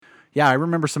Yeah, I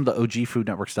remember some of the OG Food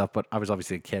Network stuff, but I was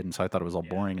obviously a kid, and so I thought it was all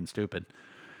boring and stupid.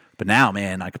 But now,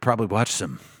 man, I could probably watch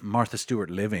some Martha Stewart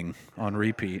Living on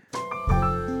repeat.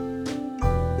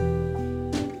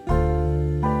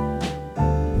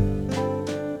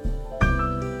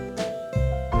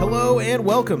 Hello and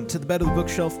welcome to the Better the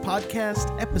Bookshelf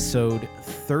podcast, episode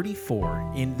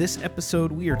 34. In this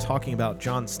episode, we are talking about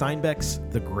John Steinbeck's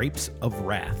The Grapes of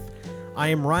Wrath. I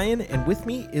am Ryan, and with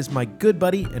me is my good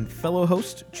buddy and fellow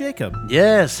host, Jacob.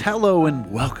 Yes, hello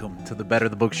and welcome to the Better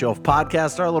the Bookshelf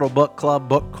podcast, our little book club,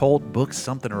 book cult, book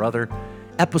something or other.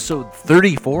 Episode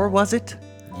 34, was it?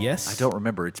 Yes. I don't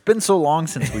remember. It's been so long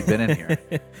since we've been in here.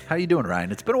 How you doing,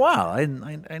 Ryan? It's been a while. I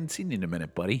hadn't seen you in a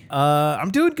minute, buddy.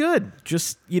 I'm doing good.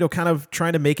 Just, kind of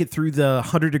trying to make it through the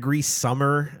 100-degree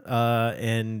summer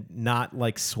and not,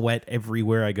 sweat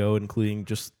everywhere I go, including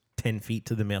just 10 feet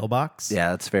to the mailbox.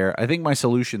 Yeah, that's fair. I think my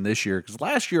solution this year, because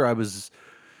last year I was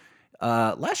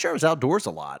outdoors a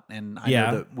lot, and I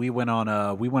know that we went on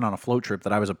a float trip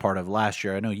that I was a part of last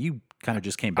year. I know you kind of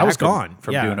just came back from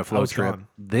doing a float trip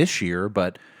this year,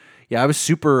 but yeah, I was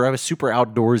super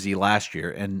outdoorsy last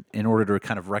year, and in order to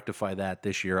kind of rectify that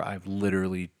this year, I've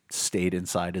literally stayed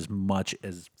inside as much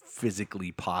as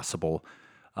physically possible,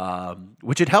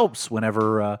 which it helps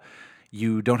whenever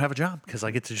you don't have a job, because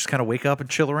I get to just kind of wake up and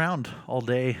chill around all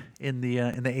day in the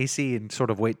AC and sort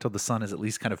of wait till the sun is at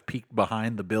least kind of peeked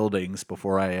behind the buildings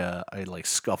before I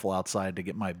scuffle outside to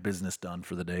get my business done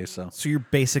for the day. So you're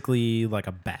basically like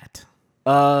a bat.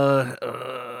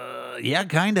 Yeah,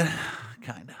 kinda.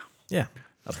 Yeah.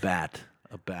 A bat.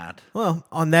 Well,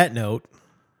 on that note,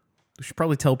 we should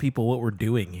probably tell people what we're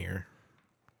doing here.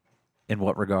 In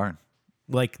what regard?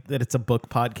 Like that it's a book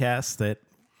podcast, that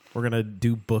we're going to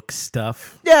do book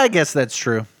stuff. Yeah, I guess that's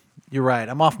true. You're right.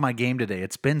 I'm off my game today.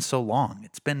 It's been so long.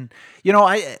 It's been,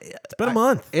 it's been a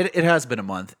month. It has been a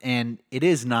month, and it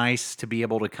is nice to be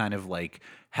able to kind of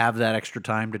have that extra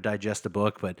time to digest a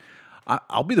book. But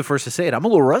I'll be the first to say it. I'm a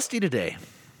little rusty today.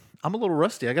 I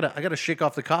gotta shake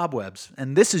off the cobwebs.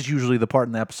 And this is usually the part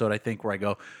in the episode, I think, where I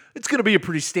go, it's gonna be a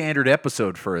pretty standard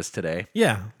episode for us today.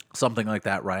 Yeah. Something like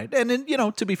that, right? And then,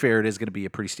 to be fair, it is going to be a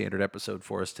pretty standard episode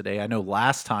for us today. I know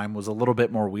last time was a little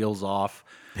bit more wheels off,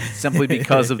 simply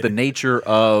because of the nature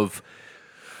of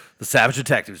the Savage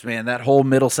Detectives. Man, that whole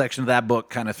middle section of that book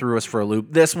kind of threw us for a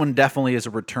loop. This one definitely is a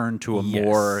return to a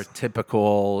more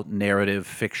typical narrative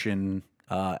fiction,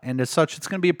 and as such, it's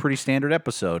going to be a pretty standard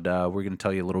episode. We're going to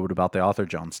tell you a little bit about the author,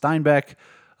 John Steinbeck,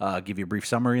 give you a brief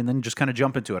summary, and then just kind of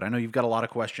jump into it. I know you've got a lot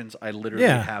of questions. I literally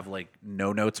have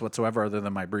no notes whatsoever other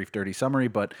than my brief, dirty summary,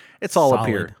 but it's all up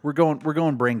here. We're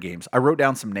going brain games. I wrote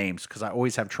down some names because I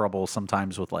always have trouble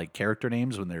sometimes with character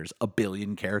names when there's a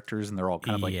billion characters and they're all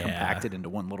kind of compacted into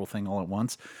one little thing all at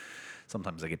once.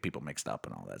 Sometimes I get people mixed up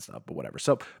and all that stuff, but whatever.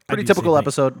 So pretty typical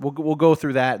episode. We'll go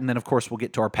through that, and then, of course, we'll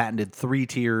get to our patented 3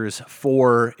 tiers.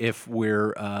 4 if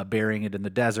we're burying it in the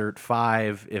desert.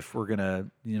 5 if we're going to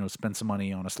spend some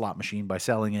money on a slot machine by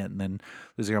selling it and then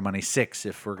losing our money. 6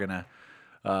 if we're going to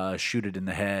shoot it in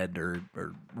the head or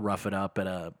rough it up at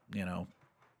a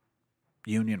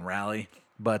union rally.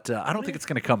 But I don't think it's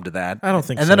going to come to that. I don't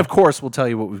think so. And then, of course, we'll tell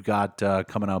you what we've got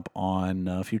coming up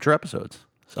on future episodes.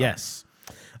 So. Yes.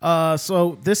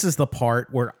 So this is the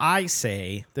part where I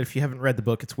say that if you haven't read the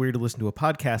book, it's weird to listen to a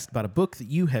podcast about a book that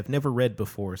you have never read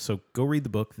before. So go read the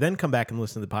book, then come back and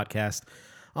listen to the podcast,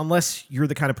 unless you're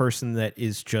the kind of person that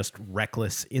is just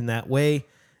reckless in that way.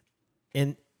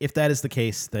 And if that is the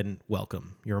case, then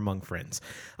welcome. You're among friends.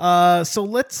 So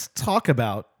let's talk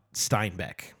about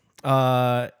Steinbeck.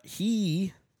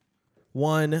 He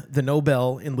won the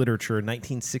Nobel in Literature in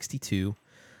 1962.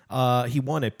 He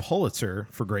won a Pulitzer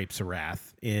for Grapes of Wrath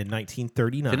in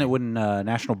 1939. Didn't it win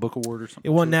National Book Award or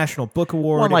something? It won National Book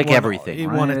Award. It won everything. It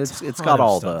right? won it's got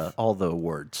all the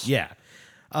awards. Yeah.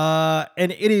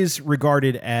 And it is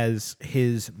regarded as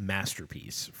his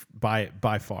masterpiece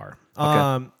by far.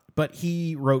 Okay. But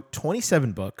he wrote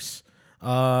 27 books.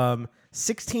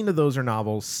 16 of those are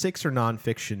novels, 6 are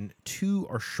nonfiction, 2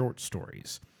 are short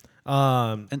stories.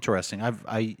 Interesting.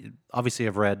 I obviously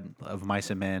have read Of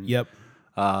Mice and Men. Yep.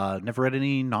 Never read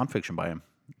any nonfiction by him.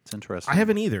 It's interesting. I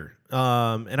haven't either.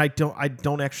 And I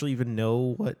don't actually even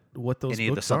know what those any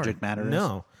books of the subject matter is.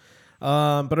 No.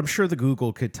 But I'm sure the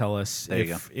Google could tell us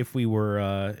if we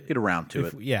were get around to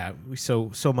it. Yeah, we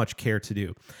so much care to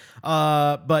do.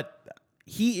 But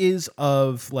he is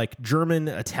of German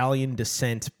Italian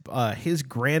descent. His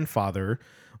grandfather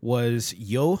was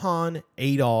Johann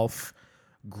Adolf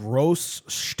Gross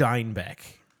Steinbeck.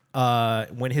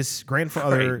 When his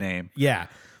grandfather, great name. yeah.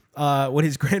 When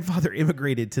his grandfather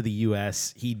immigrated to the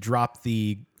U.S., he dropped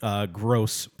the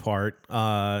gross part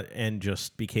and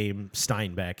just became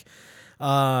Steinbeck.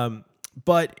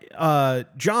 But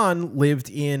John lived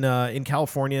in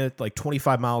California, like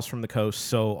 25 miles from the coast.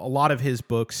 So a lot of his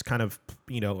books kind of,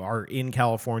 are in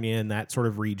California and that sort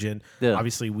of region. Yeah.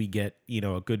 Obviously, we get,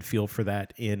 a good feel for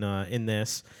that in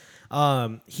this.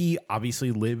 He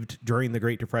obviously lived during the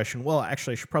Great Depression. Well,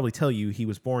 actually, I should probably tell you, he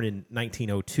was born in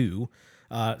 1902.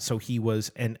 So he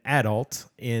was an adult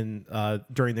during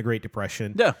the Great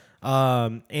Depression. Yeah.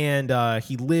 And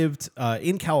he lived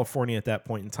in California at that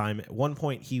point in time. At one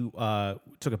point, he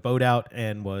took a boat out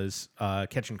and was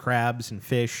catching crabs and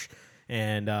fish.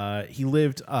 And he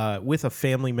lived with a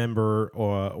family member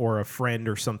or a friend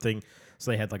or something.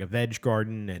 So they had like a veg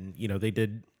garden, and they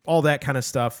did all that kind of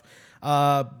stuff.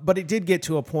 But it did get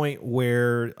to a point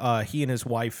where he and his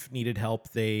wife needed help.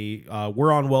 They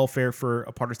were on welfare for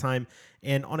a part of time,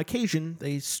 and on occasion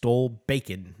they stole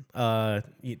bacon to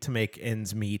make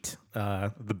ends meet.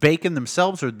 The bacon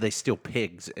themselves, or did they steal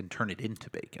pigs and turn it into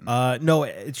bacon? No,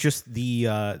 it's just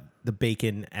the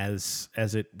bacon as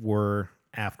it were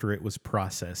after it was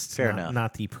processed. Fair enough.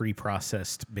 Not the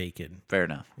pre-processed bacon. Fair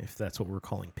enough. If that's what we're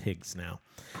calling pigs now.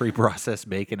 Pre-processed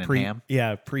bacon and ham.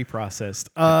 Yeah,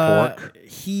 pre-processed. Pork.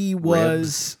 He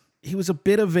was a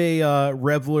bit of a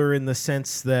reveler in the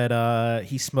sense that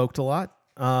he smoked a lot.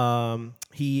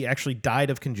 He actually died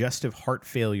of congestive heart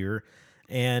failure,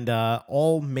 and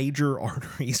all major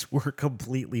arteries were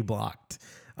completely blocked.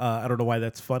 I don't know why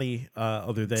that's funny.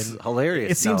 Other than It's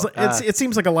hilarious. it seems it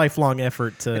seems like a lifelong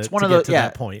effort to get to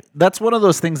that point. That's one of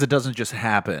those things that doesn't just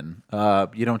happen.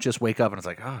 You don't just wake up and it's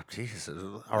like, oh, Jesus,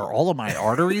 are all of my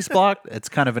arteries blocked? It's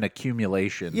kind of an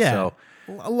accumulation. Yeah, So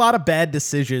a lot of bad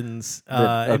decisions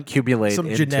and accumulate some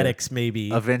into genetics,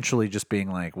 maybe. eventually just being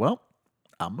like, well,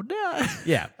 I'm gonna die.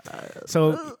 Yeah.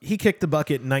 So he kicked the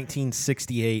bucket in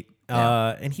 1968,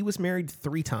 and he was married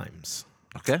 3 times.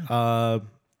 Okay.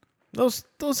 Those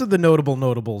are the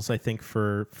notables, I think,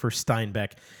 for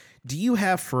Steinbeck. Do you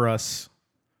have for us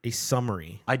a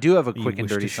summary? I do have a you quick and wish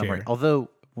to dirty summary. share? Although,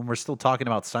 when we're still talking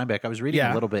about Steinbeck, I was reading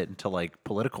Yeah. a little bit into like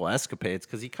political escapades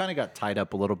because he kind of got tied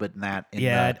up a little bit in that.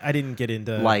 I didn't get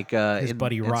into Like his in,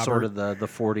 buddy in Robert. sort of the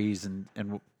 40s,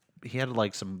 and he had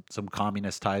like some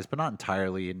communist ties, but not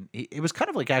entirely. And it was kind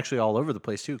of like actually all over the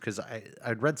place too, because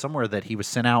I'd read somewhere that he was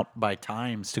sent out by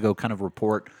Times to go kind of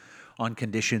report on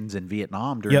conditions in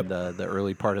Vietnam during Yep. the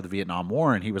early part of the Vietnam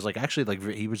War, and he was like actually like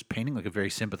he was painting like a very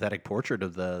sympathetic portrait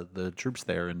of the troops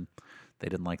there, and they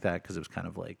didn't like that because it was kind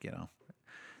of like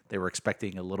they were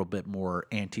expecting a little bit more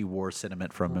anti-war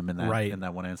sentiment from him in that Right. in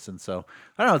that one instance. So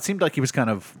I don't know. It seemed like he was kind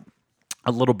of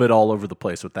a little bit all over the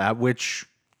place with that, which,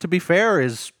 to be fair,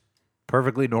 is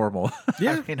perfectly normal.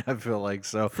 Yeah. I mean, I feel like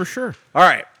so. For sure. All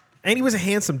right. And he was a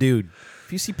handsome dude.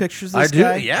 If you see pictures of I this do,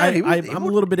 guy, yeah, he was- I'm a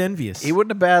little bit envious. He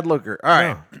wasn't a bad looker. All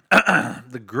right.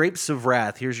 The Grapes of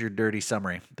Wrath. Here's your dirty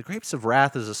summary. The Grapes of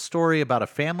Wrath is a story about a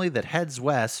family that heads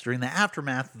west during the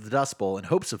aftermath of the Dust Bowl in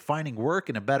hopes of finding work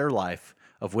and a better life,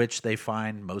 of which they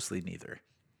find mostly neither.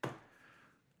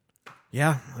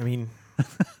 Yeah, I mean,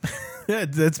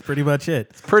 that's pretty much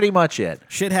it. Pretty much it.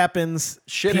 Shit happens.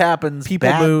 Shit happens. People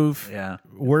bad- move. Yeah.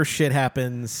 Worse shit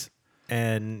happens,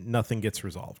 and nothing gets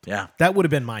resolved. Yeah. That would have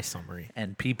been my summary.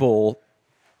 And people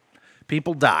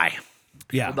die.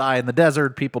 Yeah. People die in the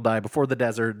desert. People die before the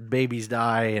desert. Babies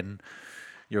die, and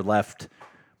you're left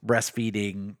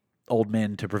breastfeeding old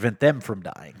men to prevent them from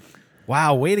dying.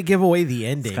 Wow, way to give away the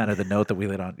ending. It's kind of the note that we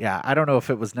lit on. Yeah, I don't know if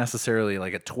it was necessarily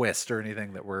like a twist or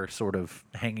anything that we're sort of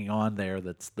hanging on there.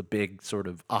 That's the big sort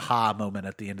of aha moment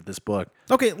at the end of this book.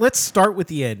 Okay, let's start with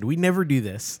the end. We never do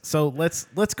this, so let's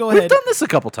go We've ahead. done this a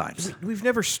couple times. We've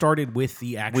never started with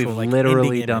the actual. We've like, literally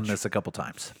ending done image. this a couple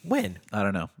times. When? I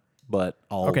don't know, but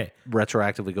I'll Okay.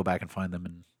 retroactively go back and find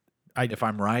them. And if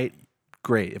I'm right,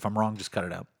 great. If I'm wrong, just cut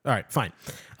it out. All right, fine.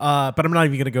 But I'm not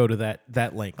even going to go to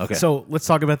that length. Okay. So let's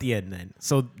talk about the end then.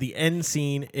 So the end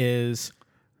scene is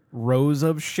Rose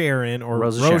of Sharon or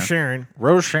Rose of Rose Sharon. Sharon.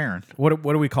 Rose Sharon. What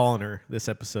are we calling her this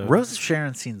episode? Rose of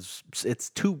Sharon seems it's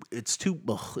too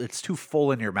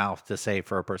full in your mouth to say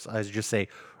for a person. I just say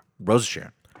Rose of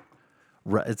Sharon.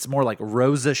 It's more like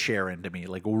Rosa Sharon to me,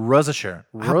 like Rosa Sharon.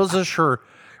 Rosa Sharon.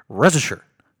 Rosa Sharon.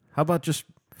 How about just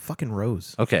fucking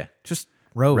Rose? Okay. Just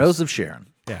Rose. Rose of Sharon.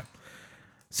 Yeah.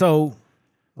 So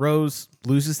Rose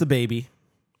loses the baby,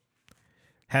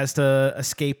 has to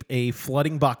escape a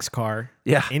flooding boxcar.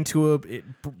 Yeah.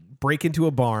 Break into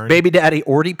a barn. Baby daddy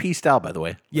already pieced out, by the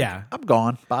way. Yeah. I'm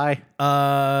gone. Bye.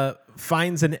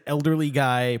 Finds an elderly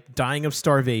guy dying of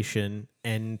starvation,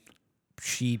 and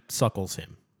she suckles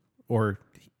him, or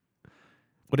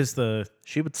What is the?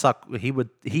 She would suck. He would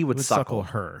Suckle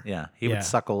her. Yeah, he would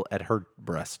suckle at her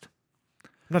breast.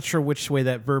 I'm not sure which way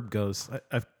that verb goes.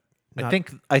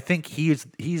 I think he's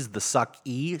the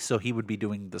suck-e, so he would be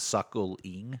doing the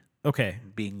suckle-ing, Okay.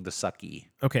 being the suck-e.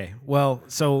 Okay. Well,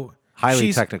 so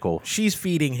Highly technical. She's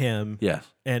feeding him. Yes.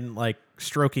 And like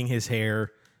stroking his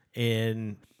hair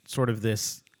in sort of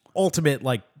this ultimate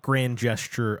like grand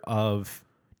gesture of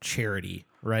charity,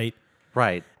 right?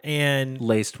 Right. And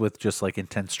laced with just like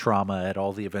intense trauma at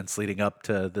all the events leading up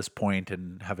to this point,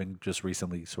 and having just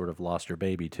recently sort of lost her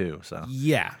baby too. So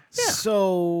yeah.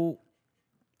 So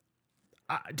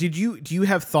do you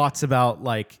have thoughts about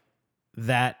like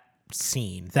that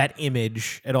scene, that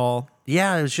image at all?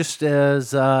 Yeah, it was just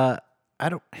as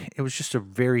it was just a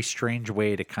very strange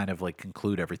way to kind of like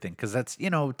conclude everything, because that's,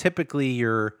 typically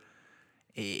you're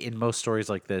in most stories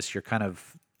like this, you're kind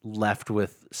of left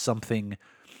with something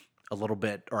a little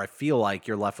bit, or I feel like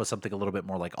you're left with something a little bit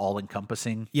more like all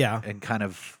encompassing. Yeah. And kind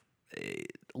of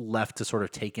left to sort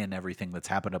of take in everything that's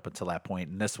happened up until that point.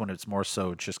 And this one, it's more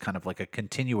so just kind of like a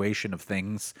continuation of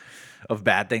things, of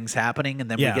bad things happening. And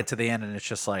then we get to the end and it's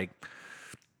just like,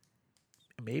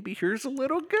 maybe here's a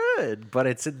little good, but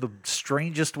it's in the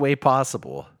strangest way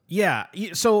possible. Yeah.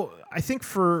 So I think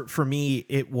for me,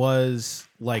 it was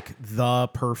like the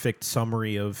perfect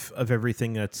summary of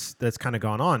everything that's kind of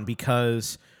gone on,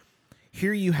 because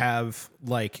here you have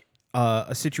like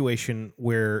a situation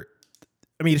where,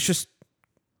 I mean, it's just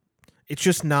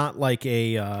not like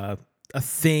a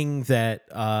thing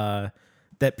that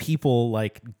that people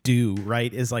like do,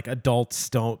 right? Is like adults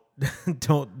don't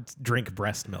drink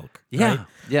breast milk. Yeah. Right?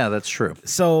 Yeah, that's true.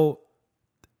 So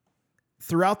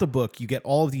throughout the book, you get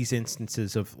all of these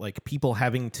instances of like people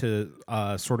having to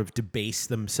sort of debase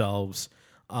themselves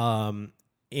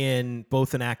in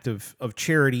both an act of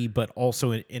charity, but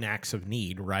also in acts of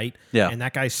need, right? Yeah. And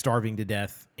that guy's starving to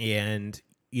death, and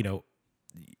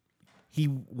he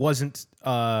wasn't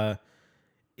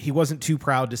too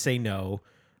proud to say no.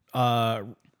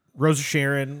 Rosa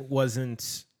Sharon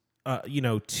wasn't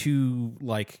too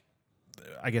like,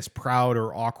 I guess, proud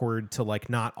or awkward to like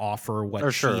not offer what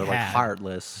Or she sure, had. like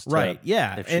heartless. Right.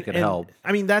 Yeah. If she could help.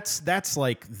 I mean, that's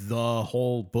like the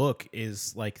whole book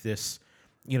is like this,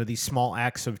 these small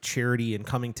acts of charity and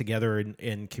coming together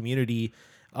in community.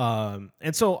 And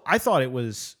so I thought it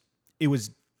was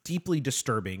deeply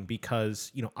disturbing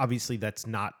because, obviously that's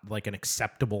not like an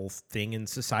acceptable thing in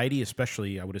society,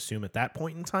 especially I would assume at that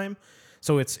point in time.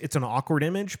 So it's an awkward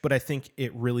image, but I think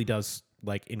it really does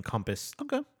like encompass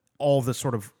all the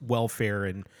sort of welfare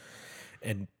and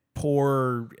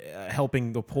poor,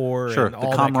 helping the poor. Sure, and all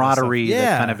the camaraderie that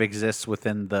that kind of exists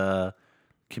within the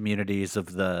communities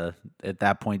of the, at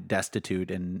that point, destitute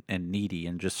and needy,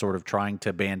 and just sort of trying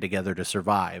to band together to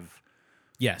survive.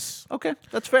 Yes. Okay,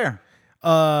 that's fair.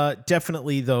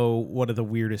 Definitely though, one of the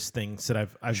weirdest things that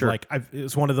I've Sure. like, it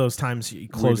was one of those times you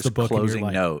close the book closing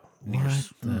and you're like, note. And you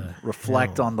just,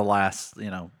 reflect on the last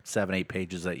 7-8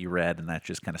 pages that you read, and that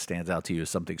just kind of stands out to you as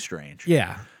something strange.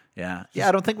 yeah.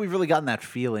 I don't think we've really gotten that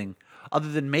feeling, other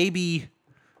than maybe,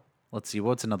 let's see,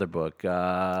 what's another book?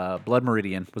 Blood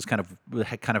Meridian was kind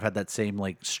of had that same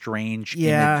like strange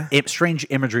strange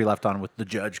imagery left on, with the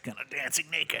judge kind of dancing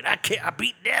naked. I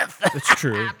beat death. That's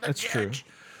true. That's true.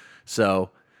 So,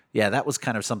 yeah, that was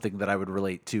kind of something that I would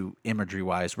relate to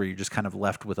imagery-wise, where you're just kind of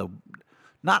left with a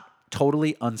not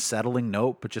totally unsettling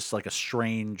note, but just like a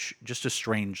strange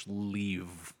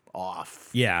leave off.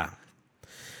 Yeah.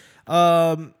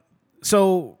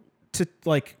 So to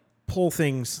like pull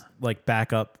things like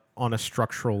back up on a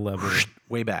structural level,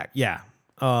 Way back. yeah.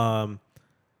 There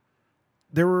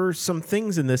were some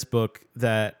things in this book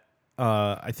that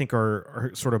I think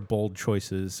are sort of bold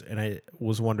choices, and I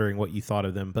was wondering what you thought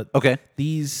of them. But Okay.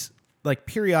 these like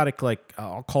periodic, like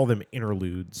I'll call them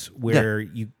interludes, where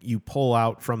you pull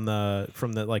out from the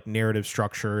like narrative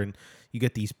structure, and you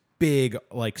get these big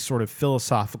like sort of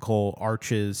philosophical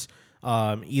arches,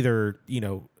 either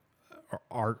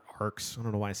arcs. I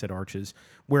don't know why I said arches.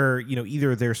 Where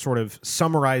either they're sort of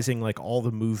summarizing like all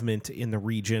the movement in the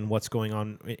region, what's going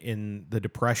on in the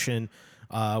Depression.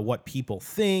 What people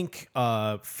think,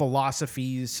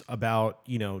 philosophies about,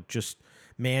 just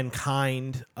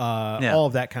mankind, all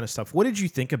of that kind of stuff. What did you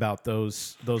think about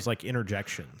those like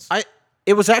interjections?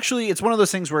 It's one of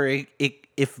those things where it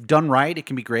if done right, it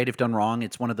can be great. If done wrong,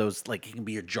 it's one of those, like, it can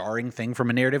be a jarring thing from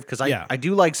a narrative. Because I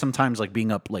do like sometimes like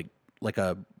being up like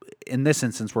a, in this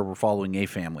instance where we're following a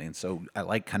family, and so I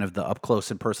like kind of the up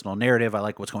close and personal narrative. I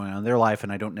like what's going on in their life,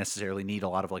 and I don't necessarily need a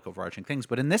lot of like overarching things.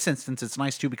 But in this instance, it's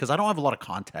nice too, because I don't have a lot of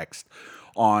context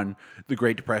on the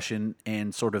Great Depression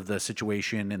and sort of the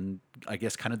situation, and I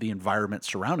guess kind of the environment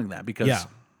surrounding that, because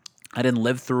I didn't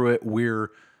live through it.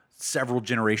 We're several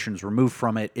generations removed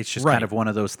from it. It's just Right. kind of one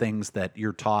of those things that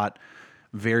you're taught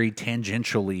very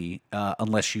tangentially,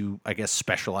 unless you, I guess,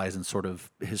 specialize in sort of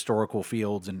historical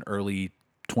fields and early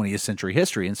 20th century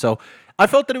history. And so I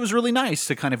felt that it was really nice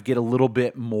to kind of get a little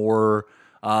bit more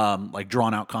like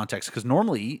drawn out context. Because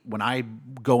normally when I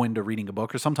go into reading a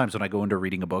book, or sometimes when I go into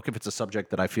reading a book, if it's a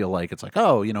subject that I feel like it's like,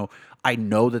 oh, I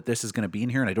know that this is going to be in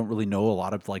here and I don't really know a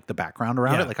lot of like the background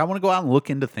around Yeah. it. Like I want to go out and look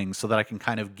into things so that I can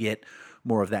kind of get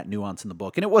more of that nuance in the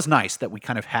book. And it was nice that we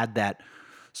kind of had that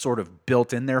sort of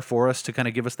built in there for us to kind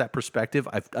of give us that perspective.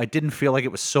 I didn't feel like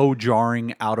it was so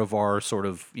jarring out of our sort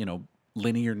of,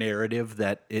 linear narrative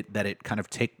that it kind of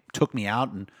took me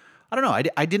out. And I don't know,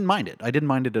 I didn't mind it. I didn't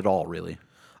mind it at all, really.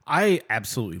 I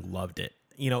absolutely loved it.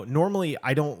 Normally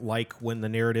I don't like when the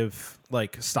narrative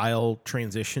like style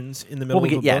transitions in the middle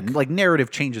of a book. Like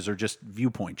narrative changes or just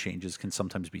viewpoint changes can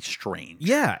sometimes be strange.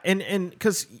 Yeah, and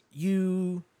because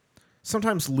you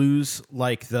sometimes lose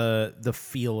like the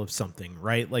feel of something,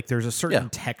 right? Like there's a certain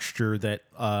texture that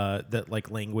that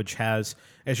like language has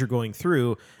as you're going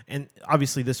through, and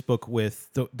obviously this book with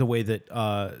the way that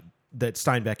that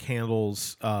Steinbeck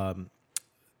handles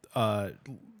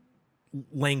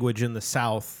language in the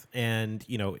South, and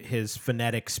his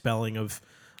phonetic spelling of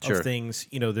things.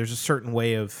 There's a certain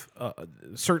way of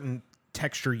certain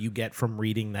texture you get from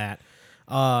reading that,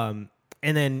 and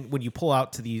then when you pull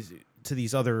out to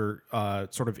these other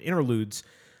sort of interludes,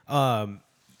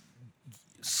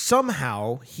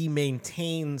 somehow he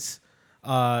maintains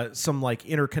some like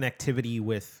interconnectivity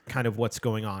with kind of what's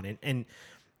going on, and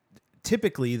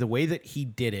typically the way that he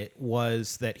did it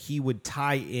was that he would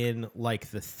tie in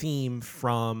like the theme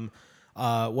from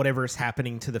whatever is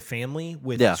happening to the family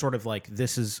with sort of like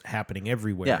this is happening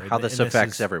everywhere. Yeah, how this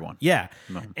affects everyone. Yeah.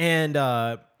 And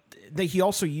he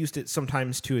also used it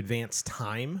sometimes to advance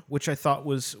time, which I thought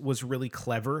was really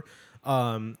clever,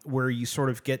 where you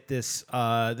sort of get this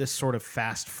this sort of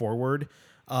fast forward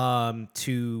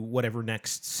to whatever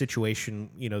next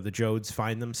situation the Jodes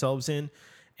find themselves in.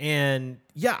 And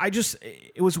yeah,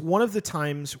 it was one of the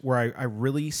times where I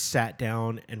really sat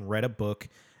down and read a book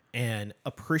and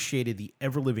appreciated the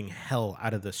ever-living hell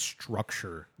out of the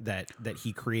structure that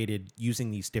he created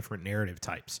using these different narrative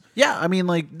types. Yeah, I mean,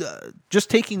 like, just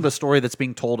taking the story that's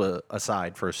being told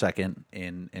aside for a second,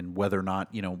 and whether or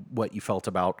not, what you felt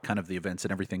about kind of the events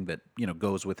and everything that,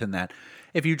 goes within that.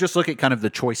 If you just look at kind of the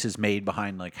choices made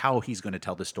behind, like, how he's going to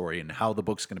tell the story and how the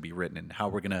book's going to be written and how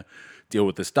we're going to deal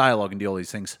with this dialogue and deal with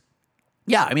these things.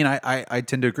 Yeah, I mean, I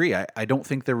tend to agree. I don't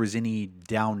think there was any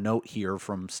down note here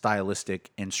from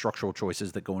stylistic and structural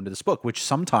choices that go into this book, which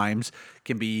sometimes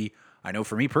can be, I know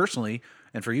for me personally,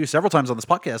 and for you several times on this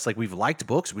podcast, like we've liked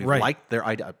books, we've liked their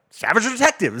Savage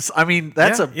Detectives. I mean,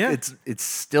 that's it's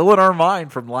still in our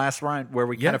mind from the last round where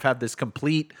we kind of have this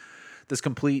complete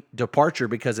departure,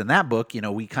 because in that book,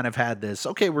 we kind of had this,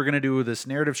 okay, we're going to do this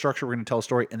narrative structure, we're going to tell a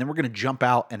story, and then we're going to jump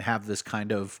out and have this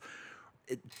kind of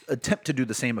attempt to do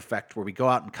the same effect where we go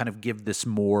out and kind of give this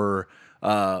more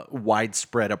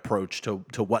widespread approach to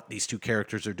what these two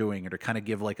characters are doing, or to kind of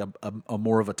give like a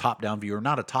more of a top-down view, or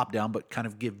not a top-down, but kind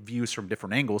of give views from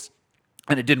different angles.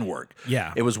 And it didn't work.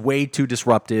 Yeah. It was way too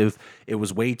disruptive. It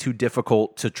was way too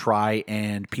difficult to try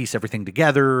and piece everything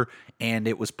together. And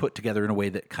it was put together in a way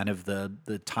that kind of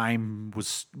the time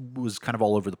was kind of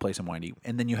all over the place and windy.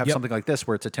 And then you have something like this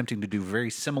where it's attempting to do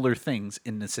very similar things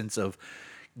in the sense of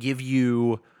give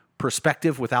you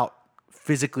perspective without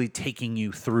physically taking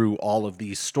you through all of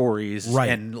these stories,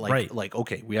 and like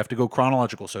okay, we have to go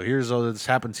chronological. So here's this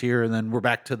happens here, and then we're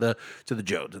back to the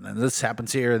Jodes, and then this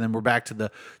happens here, and then we're back to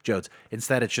the Jodes.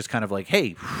 Instead, it's just kind of like,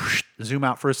 hey, zoom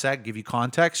out for a sec, give you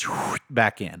context,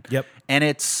 back in. Yep.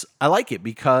 And I like it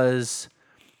because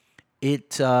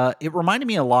it reminded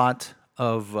me a lot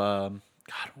of God.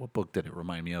 What book did it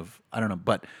remind me of? I don't know,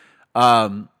 but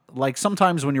like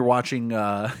sometimes when you're watching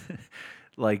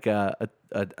like a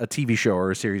TV show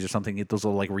or a series or something, get those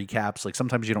little like recaps. Like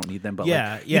sometimes you don't need them, but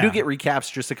you do get recaps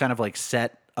just to kind of like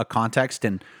set a context.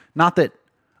 And not that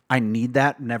I need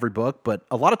that in every book, but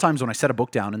a lot of times when I set a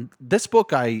book down, and this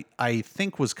book I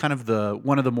think was kind of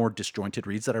one of the more disjointed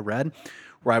reads that I read,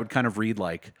 where I would kind of read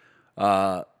like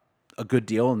a good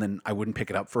deal, and then I wouldn't pick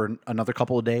it up for another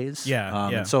couple of days.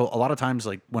 Yeah. So a lot of times,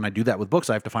 like when I do that with books,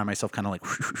 I have to find myself kind of like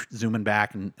zooming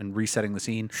back and resetting the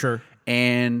scene. Sure.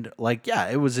 And like, yeah,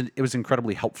 it was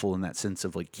incredibly helpful in that sense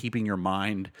of like keeping your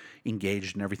mind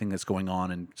engaged in everything that's going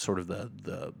on and sort of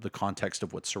the context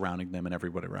of what's surrounding them and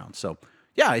everybody around. So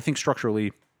yeah, I think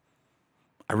structurally,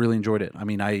 I really enjoyed it. I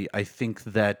mean, I think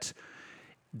that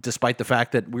despite the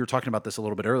fact that we were talking about this a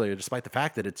little bit earlier, despite the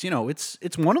fact that it's,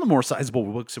 it's one of the more sizable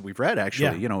books that we've read,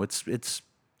 actually. Yeah. It's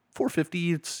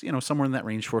 450, it's, somewhere in that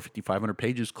range, 450, 500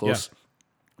 pages close. Yeah.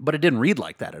 But it didn't read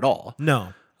like that at all.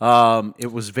 No.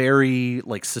 It was very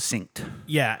like succinct.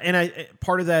 Yeah, and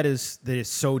part of that is that it's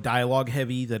so dialogue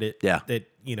heavy that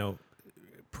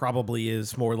probably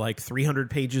is more like 300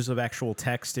 pages of actual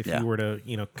text if you were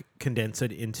to condense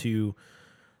it into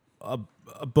a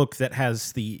book that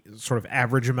has the sort of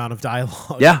average amount of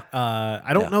dialogue. Yeah,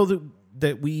 I don't know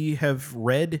that we have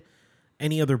read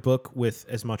any other book with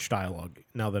as much dialogue.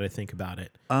 Now that I think about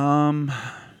it, no.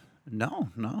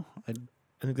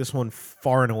 I think this one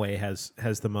far and away has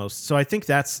the most. So I think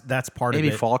that's part of it.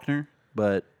 Maybe Faulkner,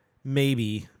 but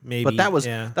maybe. But that was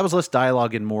less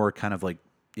dialogue and more kind of like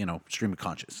stream of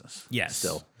consciousness. Yes.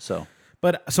 Still. So.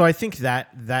 But so I think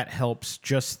that helps,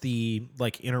 just the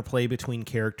like interplay between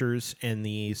characters and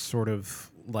the sort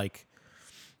of like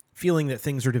feeling that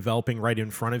things are developing right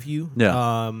in front of you.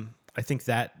 Yeah. I think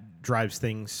that drives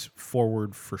things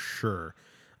forward for sure.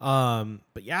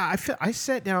 But yeah, I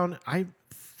sat down. I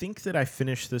think that I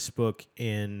finished this book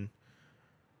in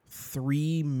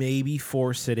 3, maybe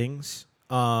 4 sittings.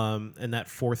 And that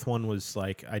fourth one was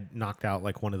like I knocked out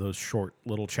like one of those short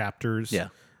little chapters. Yeah.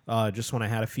 Just when I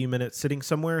had a few minutes sitting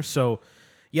somewhere. So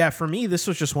yeah, for me, this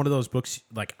was just one of those books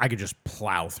like I could just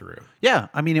plow through. Yeah,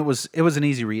 I mean, it was an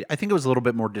easy read. I think it was a little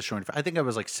bit more disjointed. I think it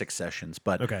was like 6 sessions,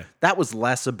 but that was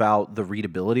less about the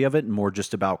readability of it and more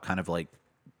just about kind of like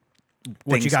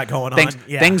what you got going on.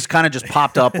 Yeah. Things kind of just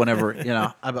popped up whenever,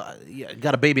 I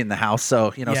got a baby in the house.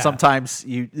 So, sometimes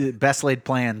best laid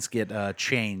plans get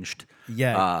changed.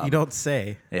 Yeah, you don't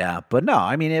say. Yeah, but no,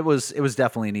 I mean, it was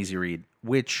definitely an easy read,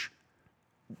 which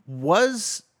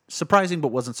was surprising but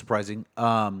wasn't surprising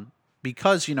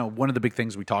because, one of the big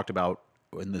things we talked about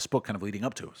in this book kind of leading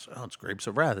up to is, it's Grapes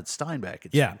of Wrath, it's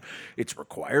Steinbeck. It's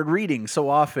required reading so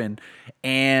often.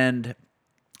 And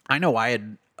I know I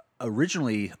had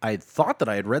thought that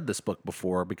I had read this book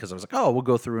before because I was like, oh, we'll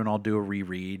go through and I'll do a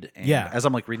reread. And as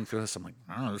I'm like reading through this, I'm like,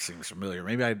 I don't know, this seems familiar.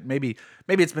 Maybe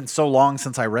it's been so long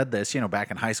since I read this, back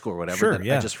in high school or whatever,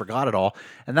 I just forgot it all.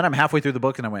 And then I'm halfway through the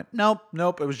book and I went,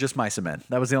 nope, it was just Mice and Men.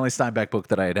 That was the only Steinbeck book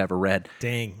that I had ever read.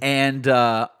 Dang. And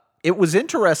it was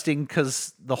interesting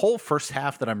because the whole first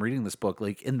half that I'm reading this book,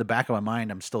 like in the back of my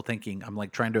mind, I'm still thinking, I'm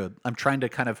trying to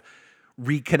kind of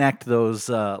reconnect those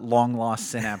long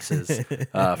lost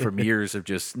synapses from years of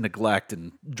just neglect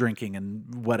and drinking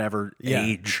and whatever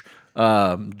age,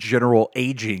 general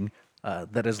aging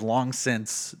that has long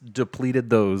since depleted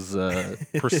those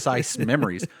precise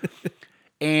memories.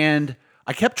 And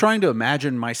I kept trying to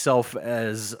imagine myself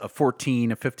as a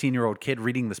 15-year-old kid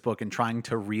reading this book and trying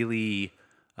to really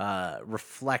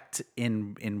reflect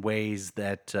in ways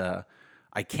that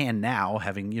I can now,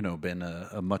 having been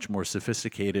a much more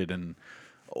sophisticated and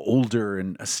older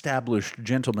and established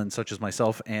gentleman such as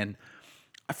myself. And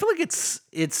I feel like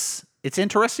it's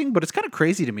interesting, but it's kind of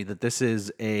crazy to me that this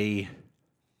is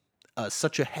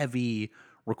such a heavy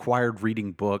required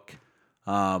reading book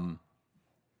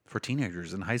for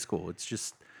teenagers in high school. It's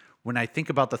just, when I think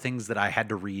about the things that I had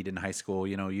to read in high school,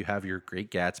 you have your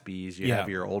Great Gatsbys, you have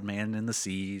your Old Man and the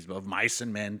Seas, of Mice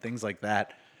and Men, things like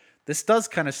that. This does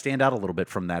kind of stand out a little bit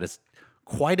from that. It's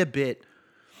quite a bit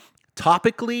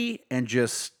topically and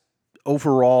just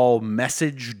overall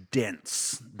message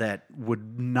dense that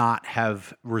would not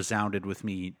have resounded with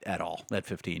me at all at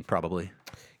 15, probably.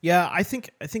 Yeah, I think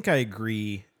I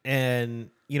agree. And,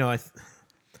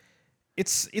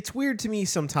 it's weird to me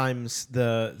sometimes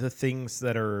the things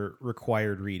that are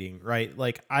required reading, right?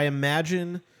 Like I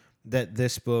imagine that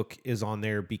this book is on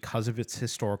there because of its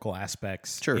historical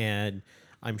aspects. Sure. And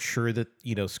I'm sure that,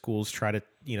 schools try to,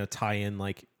 tie in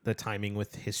like the timing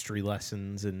with history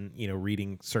lessons and,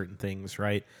 reading certain things,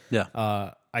 right? Yeah.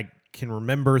 I can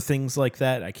remember things like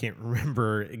that. I can't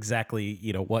remember exactly,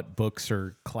 what books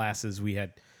or classes we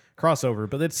had crossover,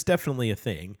 but it's definitely a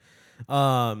thing.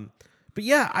 But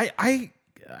yeah, I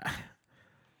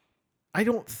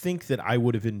don't think that I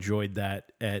would have enjoyed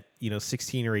that at,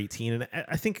 16 or 18. And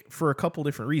I think for a couple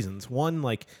different reasons. One,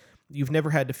 like, you've never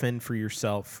had to fend for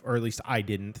yourself, or at least I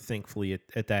didn't, thankfully,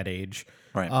 at that age.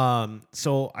 Right.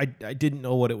 So I didn't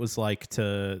know what it was like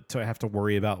to have to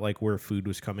worry about like where food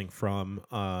was coming from.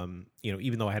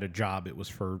 Even though I had a job, it was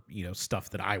for,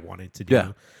 stuff that I wanted to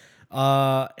do.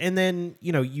 Yeah. And then,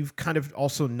 you've kind of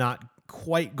also not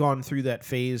quite gone through that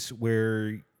phase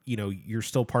where, you're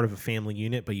still part of a family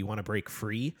unit, but you want to break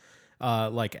free,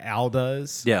 like Al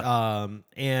does. Yeah.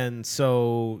 And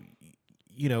so,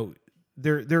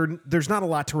 there's not a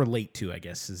lot to relate to, I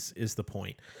guess, is the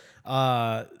point.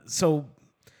 So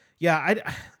yeah,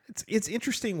 It's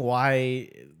interesting why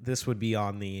this would be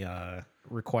on the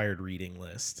required reading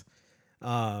list.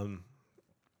 Let's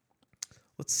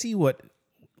see what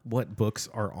books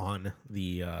are on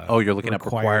the. You're looking up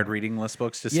required reading list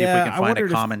books to see if we can find a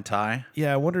common tie.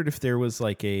 Yeah, I wondered if there was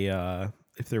like a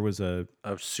pseudo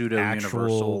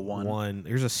universal one.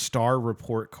 There's a Star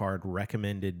Report Card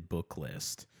recommended book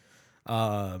list.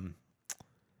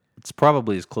 It's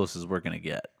probably as close as we're gonna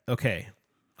get. Okay.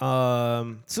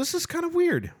 So this is kind of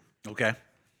weird. Okay.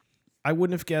 I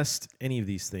wouldn't have guessed any of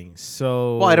these things.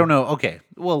 So Well, I don't know. Okay.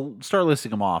 Well, start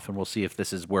listing them off, and we'll see if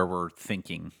this is where we're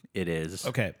thinking it is.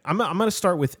 Okay. I'm going to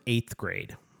start with 8th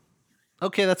grade.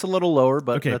 Okay, that's a little lower,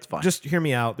 but Okay, that's fine. just hear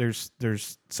me out. There's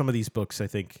some of these books I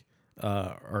think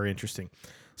are interesting.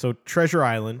 So Treasure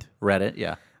Island. Read it,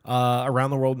 yeah. Around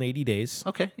the World in 80 Days.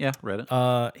 Okay, yeah, read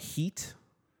it. Heat.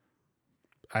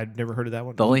 I've never heard of that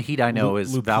one. The only Heat I know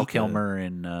is Lupita. Val Kilmer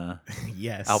and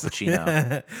Yes. Al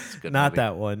Pacino. It's a good Not movie.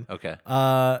 that one. Okay.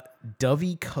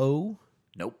 Dovey Co.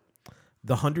 Nope.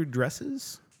 The 100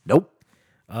 Dresses. Nope.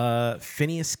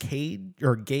 Phineas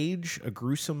Gage, A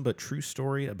Gruesome But True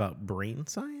Story About Brain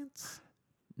Science.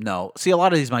 No. See, a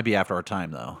lot of these might be after our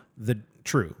time, though. The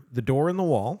Door in the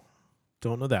Wall.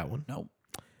 Don't know that one. Nope.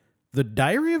 The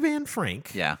Diary of Anne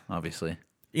Frank. Yeah, obviously.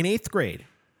 In 8th grade.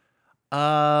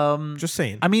 Just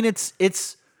saying. I mean, it's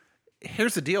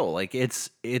here's the deal. Like, it's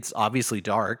obviously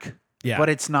dark. Yeah. But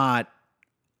it's not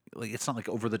like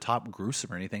over the top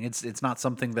gruesome or anything. It's not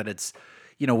something that it's,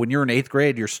 when you're in 8th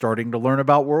grade, you're starting to learn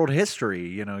about world history.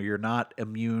 You're not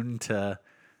immune to.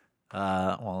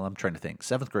 Well, I'm trying to think.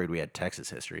 7th grade, we had Texas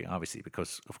history, obviously,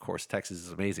 because of course Texas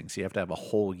is amazing. So you have to have a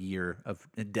whole year of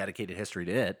dedicated history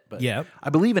to it. But Yeah. I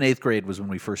believe in 8th grade was when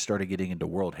we first started getting into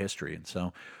world history, and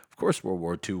so of course World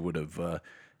War II would have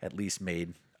at least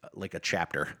made like a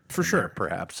chapter For in sure. there,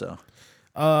 perhaps. So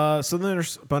So then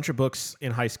there's a bunch of books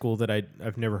in high school that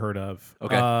I've never heard of.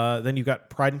 Okay. Then you've got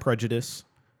Pride and Prejudice.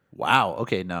 wow.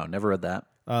 Okay, no, never read that.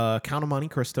 Count of Monte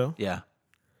Cristo. Yeah.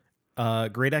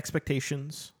 Great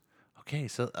Expectations. Okay,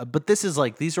 so but this is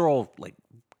like these are all like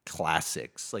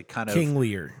classics, like kind of King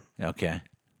Lear. Okay.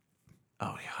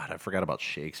 Oh God, I forgot about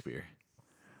Shakespeare.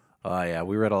 Oh yeah,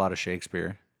 we read a lot of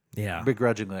Shakespeare. Yeah.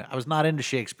 Begrudgingly, I was not into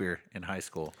Shakespeare in high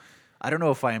school. I don't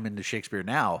know if I am into Shakespeare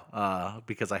now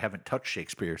because I haven't touched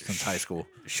Shakespeare since high school.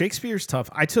 Shakespeare's tough.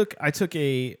 I took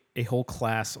a whole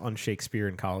class on Shakespeare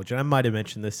in college, and I might have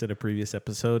mentioned this in a previous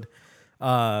episode.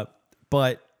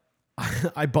 But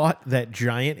I bought that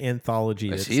giant anthology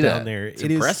that's see down that. there. It's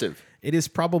impressive. It is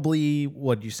probably,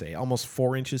 what'd you say, almost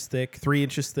 4 inches thick, 3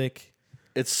 inches thick.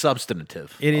 It's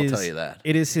substantive. I'll tell you that.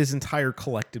 It is his entire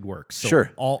collected work. So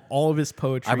Sure. all of his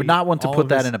poetry. I would not want to all put of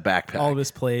that his- in a backpack. All of his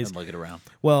plays. and lug it around.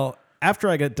 Well, after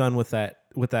I got done with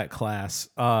that class,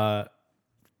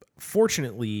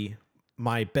 fortunately,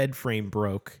 my bed frame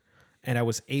broke, and I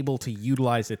was able to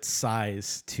utilize its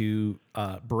size to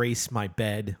brace my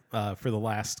bed for the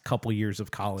last couple years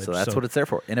of college. So that's what it's there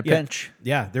for. In a yeah, pinch.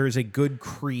 Yeah, there is a good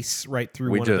crease right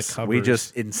through one of the covers. We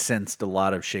just incensed a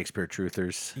lot of Shakespeare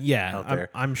truthers. out there.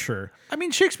 I'm sure. I mean,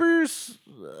 Shakespeare's.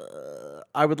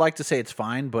 I would like to say it's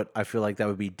fine, but I feel like that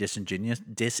would be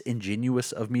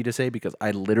disingenuous of me to say because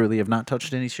I literally have not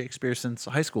touched any Shakespeare since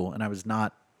high school, and I was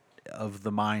not of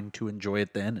the mind to enjoy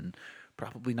it then, and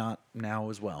probably not now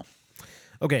as well.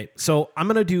 Okay, so I'm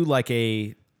gonna do like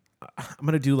a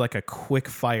quick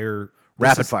fire.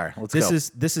 Rapid fire. Let's go.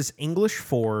 This is English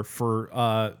for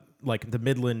like the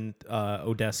Midland,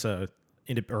 Odessa,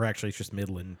 or actually it's just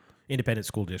Midland Independent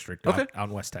School District Okay. out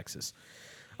in West Texas.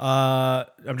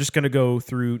 I'm just gonna go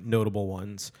through notable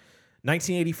ones.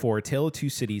 1984, Tale of Two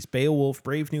Cities, Beowulf,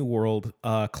 Brave New World,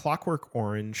 Clockwork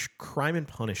Orange, Crime and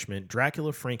Punishment,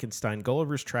 Dracula, Frankenstein,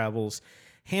 Gulliver's Travels,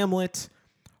 Hamlet,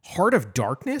 Heart of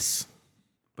Darkness.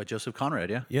 By Joseph Conrad,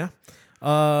 yeah. Yeah.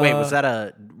 Wait, was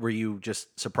that were you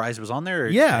just surprised it was on there? Or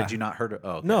Yeah. Had you not heard it? Oh,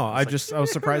 okay. No, I I was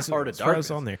surprised. Heart of surprised it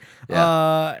was on Darkness.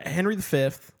 there. Henry V,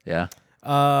 Yeah.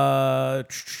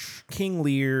 King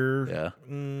Lear, Yeah.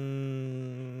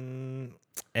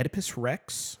 Oedipus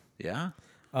Rex, Yeah.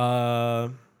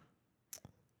 Pride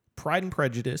and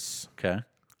Prejudice, Okay.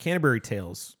 Canterbury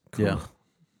Tales. Cool.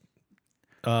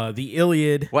 Yeah. The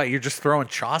Iliad. What, you're just throwing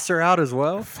Chaucer out as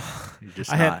well? You're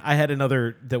just not. I had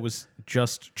another that was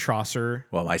just Chaucer.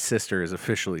 Well, my sister is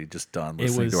officially just done It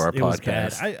listening was to our it was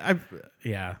bad. podcast.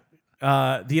 Yeah.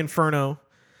 The Inferno,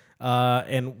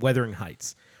 and Wuthering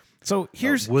Heights. So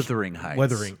here's Wuthering Heights.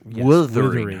 Wuthering. Yes,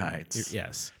 Wuthering Heights.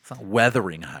 Yes. It's not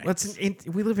Weathering Heights.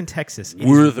 We live in Texas.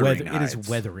 Wuthering It is Heights.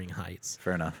 Wuthering Heights.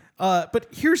 Fair enough. But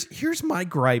here's my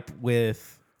gripe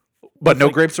with But no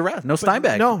Grapes of Wrath, no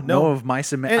Steinbeck, no of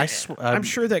Mice and Men. I'm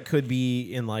sure that could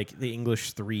be in like the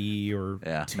English 3 or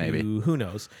 2, maybe. Who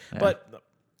knows? Yeah. But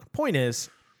the point is,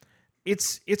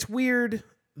 it's weird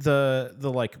the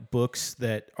like books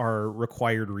that are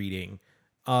required reading,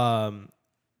 and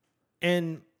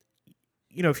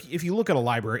you know, if you look at a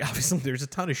library, obviously there's a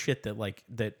ton of shit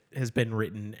that has been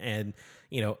written, and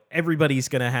you know, everybody's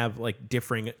gonna have like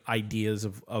differing ideas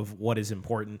of what is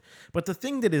important. But the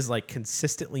thing that is like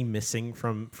consistently missing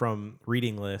from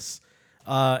reading lists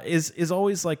is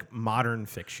always like modern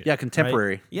fiction. Yeah,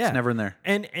 contemporary. Right? Yeah, it's never in there.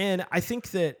 And I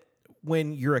think that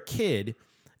when you're a kid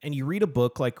and you read a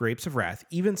book like Grapes of Wrath,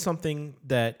 even something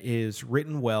that is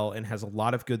written well and has a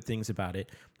lot of good things about it,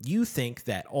 you think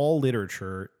that all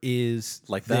literature is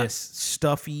like this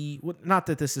stuffy. Well, not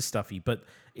that this is stuffy, but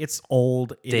it's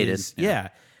old, dated. Yeah.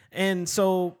 And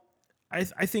so I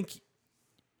think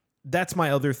that's my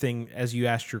other thing. As you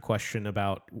asked your question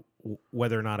about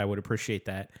whether or not I would appreciate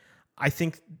that, I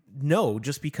think no,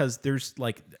 just because there's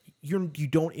like you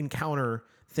don't encounter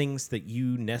things that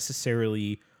you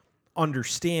necessarily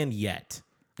understand yet,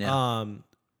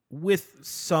 with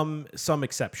some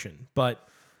exception. But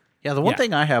yeah, the one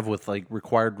thing I have with like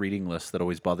required reading lists that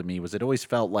always bothered me was it always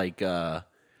felt like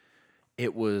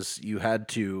it was you had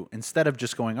to, instead of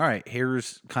just going, all right,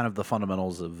 here's kind of the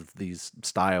fundamentals of these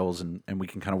styles and we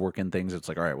can kind of work in things. It's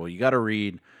like, all right, well, you have to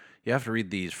read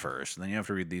these first, and then you have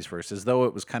to read these first, as though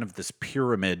it was kind of this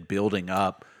pyramid building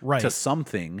up to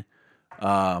something.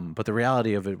 But the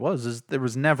reality of it is there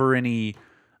was never any.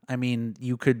 I mean,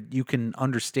 you can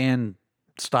understand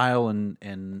style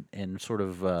and sort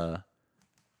of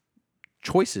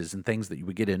choices and things that you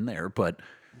would get in there, but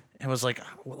it was like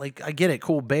I get it,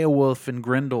 cool. Beowulf and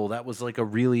Grendel, that was like a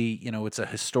really, you know, it's a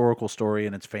historical story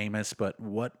and it's famous, but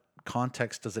what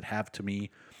context does it have to me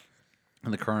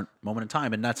in the current moment in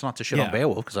time? And that's not to shit on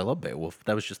Beowulf, because I love Beowulf.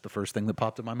 That was just the first thing that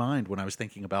popped in my mind when I was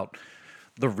thinking about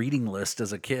the reading list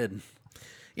as a kid.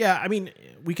 Yeah, I mean,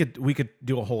 we could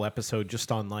do a whole episode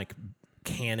just on like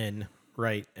canon,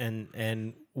 right?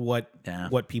 And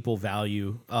what people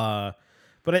value.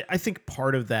 But I think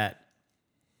part of that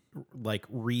like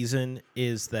reason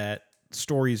is that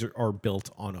stories are built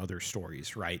on other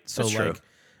stories, right? So that's like true.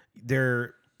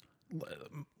 They're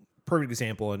perfect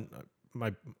example, and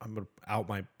I'm gonna out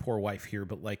my poor wife here,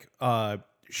 but like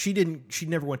she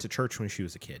never went to church when she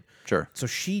was a kid. Sure. So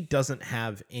she doesn't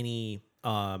have any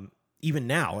even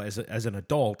now as an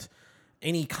adult,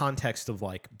 any context of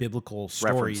like biblical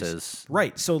stories. References.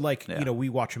 Right. So like, you know, we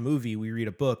watch a movie, we read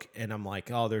a book, and I'm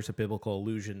like, oh, there's a biblical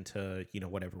allusion to, you know,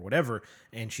 whatever.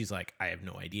 And she's like, I have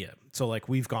no idea. So like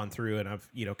we've gone through and I've,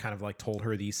 you know, kind of like told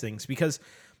her these things, because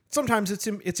sometimes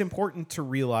it's important to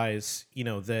realize, you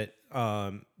know, that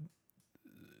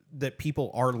that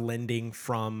people are lending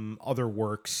from other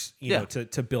works, you know,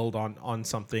 to build on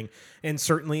something. And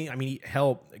certainly, I mean,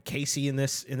 hell, Casey in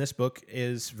this book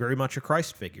is very much a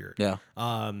Christ figure. Yeah.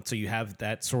 So you have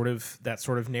that sort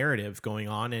of narrative going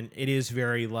on, and it is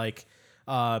very like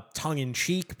tongue in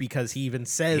cheek, because he even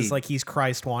says like he's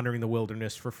Christ wandering the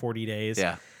wilderness for 40 days.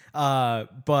 Yeah.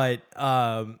 But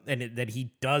that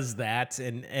he does that,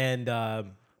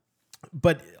 and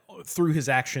but through his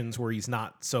actions where he's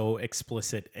not so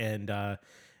explicit and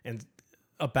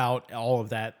about all of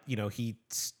that, you know, he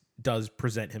does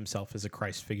present himself as a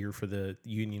Christ figure for the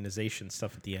unionization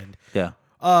stuff at the end. Yeah.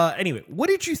 Anyway, what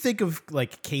did you think of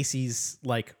like Casey's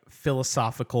like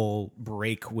philosophical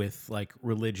break with like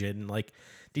religion? Like,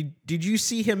 did you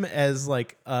see him as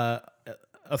like a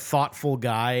thoughtful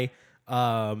guy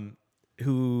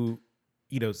who,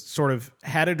 you know, sort of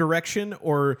had a direction,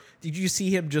 or did you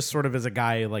see him just sort of as a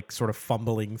guy like sort of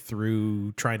fumbling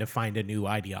through trying to find a new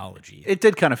ideology? It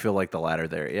did kind of feel like the latter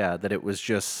there. Yeah. That it was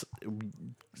just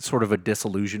sort of a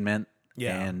disillusionment.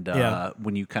 Yeah. And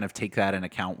when you kind of take that in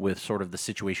account with sort of the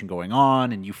situation going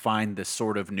on, and you find this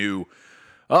sort of new,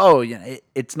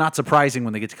 it's not surprising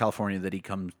when they get to California that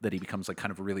he becomes like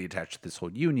kind of really attached to this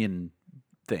whole union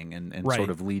thing and right. sort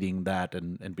of leading that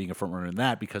and being a front runner in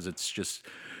that, because it's just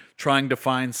trying to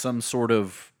find some sort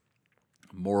of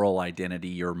moral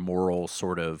identity or moral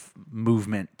sort of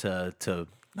movement to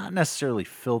not necessarily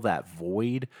fill that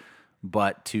void,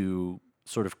 but to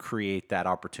sort of create that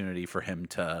opportunity for him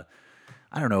to,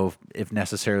 I don't know if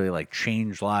necessarily like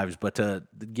change lives, but to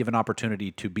give an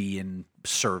opportunity to be in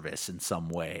service in some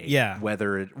way. Yeah.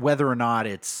 Whether or not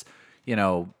it's, you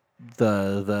know,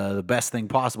 the best thing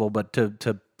possible, but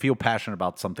to feel passionate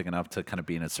about something enough to kind of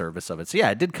be in a service of it. So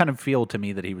yeah, it did kind of feel to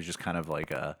me that he was just kind of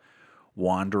like a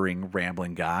wandering,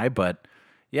 rambling guy. But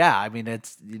yeah, I mean,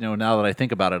 it's, you know, now that I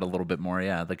think about it a little bit more,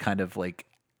 yeah, the kind of like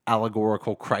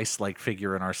allegorical Christ-like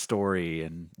figure in our story,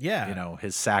 and Yeah.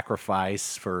 his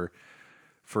sacrifice for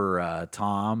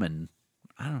Tom, and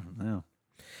I don't know.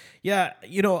 Yeah,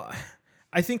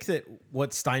 I think that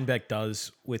what Steinbeck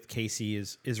does with Casey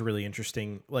is really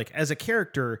interesting. Like as a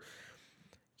character,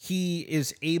 he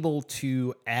is able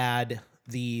to add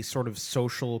the sort of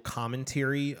social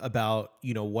commentary about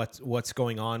what's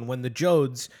going on when the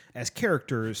Jodes as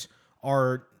characters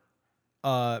are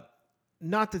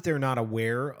not that they're not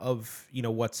aware of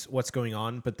what's going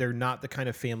on, but they're not the kind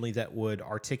of family that would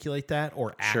articulate that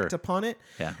or act Sure. upon it.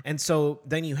 Yeah. And so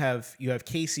then you have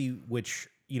Casey, which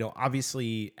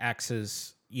obviously acts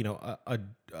as a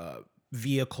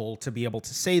vehicle to be able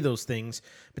to say those things,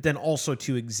 but then also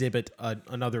to exhibit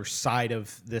another side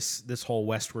of this whole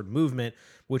westward movement,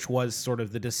 which was sort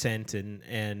of the dissent and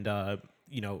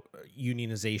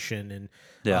unionization and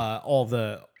Yeah. all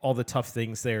the tough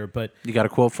things there. But You got a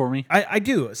quote for me? I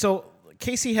do. So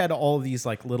Casey had all of these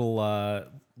like little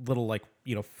like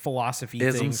philosophy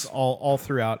Isms. things all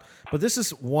throughout, but this is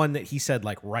one that he said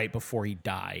like right before he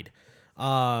died,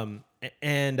 and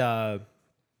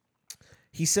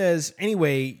he says,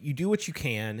 anyway, you do what you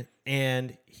can,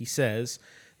 and he says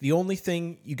the only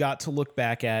thing you got to look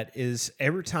back at is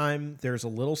every time there's a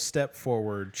little step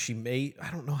forward, she may. I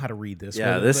don't know how to read this.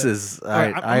 Yeah, but- this but- is. All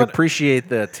right, I appreciate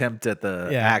the attempt at the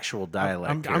Yeah. actual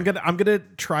dialect. I'm gonna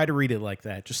try to read it like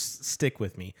that. Just stick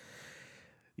with me.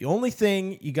 The only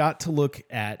thing you got to look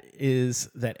at is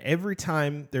that every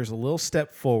time there's a little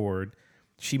step forward,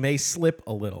 she may slip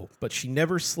a little, but she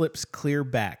never slips clear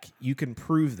back. You can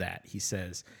prove that, he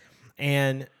says.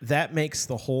 And that makes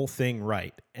the whole thing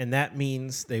right. And that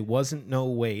means they wasn't no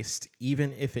waste,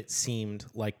 even if it seemed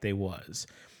like they was.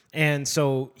 And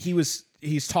so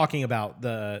he's talking about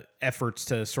the efforts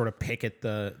to sort of picket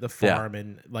the farm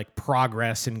and like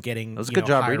progress and getting. That was a good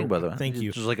job reading, by the way. Thank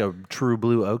you. Just like a true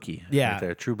blue Okie. Yeah. Right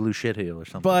there, true blue shitheel or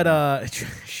something. But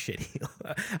shitty.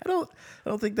 I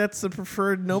don't think that's the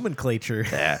preferred nomenclature.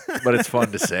 yeah, but it's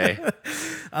fun to say.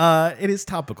 It is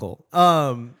topical.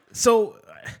 So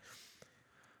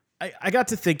I got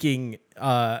to thinking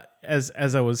as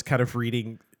I was kind of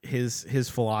reading his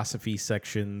philosophy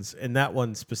sections, and that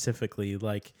one specifically,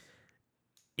 like,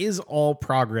 is all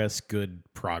progress good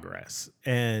progress?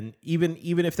 And even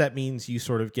if that means you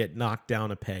sort of get knocked down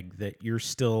a peg, that you're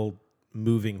still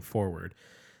moving forward.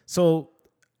 So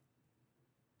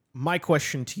my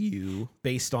question to you,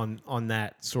 based on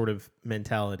that sort of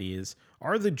mentality, is: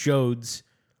 are the Jodes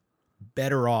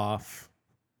better off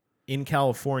in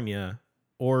California,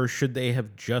 or should they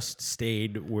have just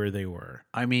stayed where they were?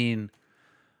 I mean,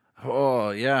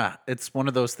 oh yeah, it's one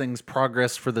of those things.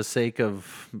 Progress for the sake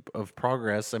of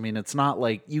progress. I mean, it's not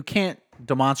like you can't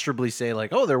demonstrably say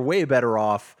like, oh, they're way better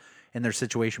off in their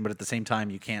situation, but at the same time,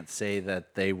 you can't say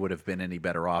that they would have been any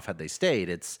better off had they stayed.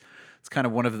 It's kind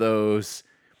of one of those,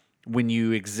 when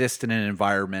you exist in an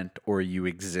environment or you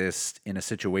exist in a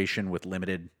situation with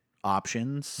limited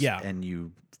options, Yeah. and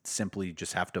you simply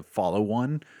just have to follow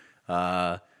one,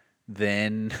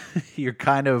 then you're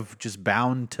kind of just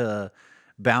bound to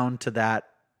that,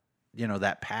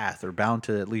 that path, or bound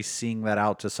to at least seeing that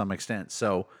out to some extent.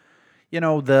 So,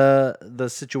 the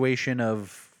situation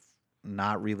of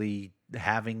not really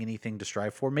having anything to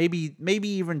strive for, maybe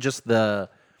even just the,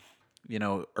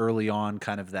 early on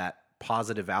kind of that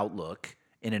positive outlook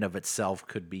in and of itself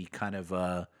could be kind of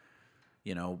an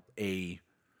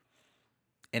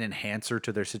enhancer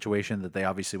to their situation that they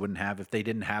obviously wouldn't have if they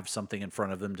didn't have something in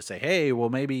front of them to say, hey, well,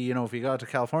 maybe, if you go out to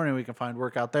California, we can find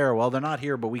work out there. Well, they're not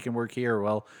here, but we can work here.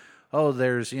 Well, oh,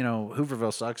 there's,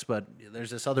 Hooverville sucks, but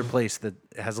there's this other place that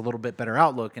has a little bit better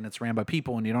outlook, and it's ran by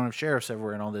people, and you don't have sheriffs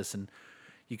everywhere and all this. And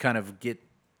you kind of get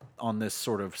on this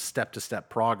sort of step-to-step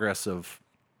progress of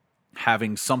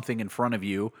having something in front of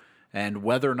you, and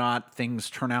whether or not things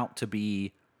turn out to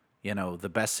be, the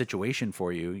best situation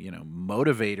for you,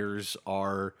 motivators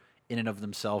are in and of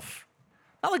themselves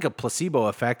not like a placebo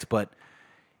effect, but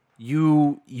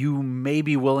you may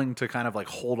be willing to kind of like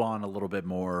hold on a little bit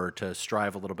more, to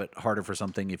strive a little bit harder for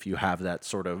something if you have that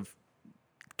sort of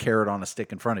carrot on a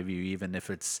stick in front of you, even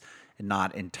if it's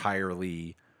not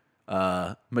entirely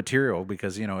material,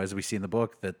 because, as we see in the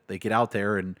book, that they get out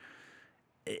there and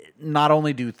not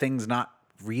only do things not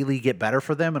really get better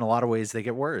for them, in a lot of ways they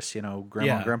get worse.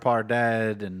 Grandma and grandpa are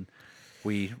dead, and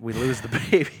we lose the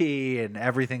baby, and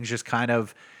everything's just kind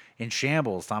of in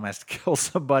shambles. Tom has to kill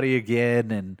somebody again,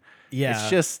 and it's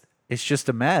just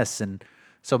a mess. And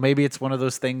so maybe it's one of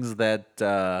those things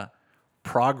that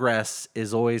progress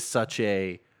is always such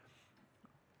a,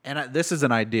 and this is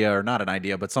an idea, or not an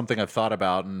idea, but something I've thought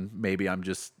about, and maybe I'm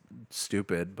just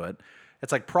stupid, but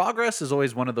it's like progress is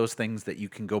always one of those things that you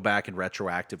can go back and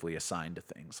retroactively assign to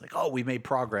things. Like, oh, we made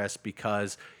progress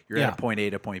because you're Yeah. at point A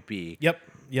to point B. Yep.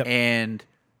 And,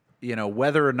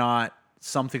 whether or not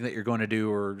something that you're going to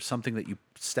do or something that you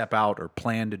step out or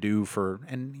plan to do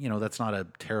and that's not a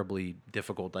terribly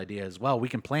difficult idea as well. We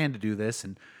can plan to do this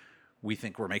and we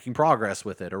think we're making progress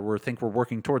with it, or we think we're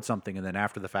working towards something. And then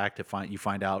after the fact, you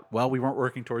find out, well, we weren't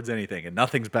working towards anything and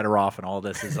nothing's better off. And all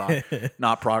this is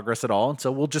not progress at all. And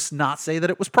so we'll just not say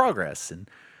that it was progress. And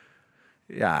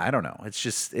yeah, I don't know.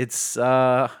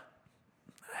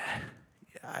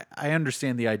 I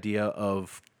understand the idea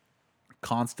of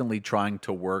constantly trying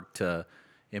to work to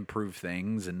improve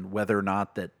things, and whether or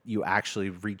not that you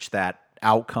actually reach that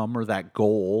outcome or that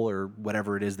goal or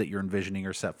whatever it is that you're envisioning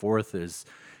or set forth is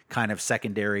kind of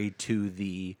secondary to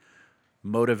the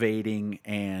motivating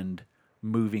and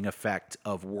moving effect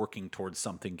of working towards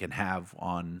something can have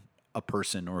on a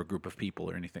person or a group of people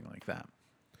or anything like that.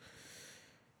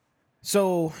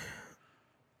 So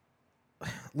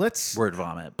let's word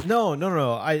vomit. No.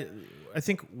 I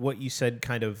think what you said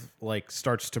kind of like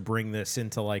starts to bring this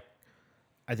into like,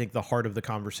 I think the heart of the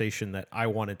conversation that I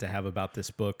wanted to have about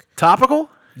this book. Topical?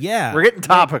 Yeah. We're getting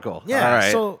topical. Yeah. All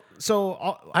right.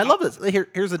 So I love this.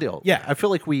 Here's the deal. Yeah. I feel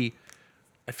like we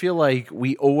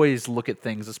always look at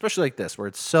things, especially like this, where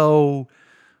it's so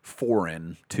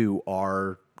foreign to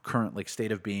our current like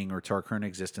state of being or to our current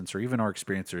existence or even our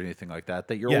experience or anything like that,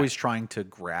 that you're always trying to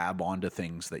grab onto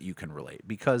things that you can relate,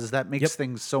 because that makes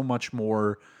things so much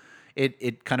more.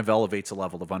 It kind of elevates a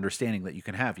level of understanding that you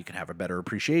can have. You can have a better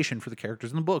appreciation for the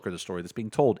characters in the book or the story that's being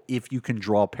told if you can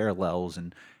draw parallels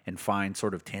and find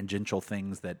sort of tangential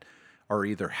things that are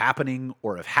either happening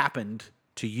or have happened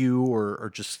to you or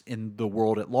just in the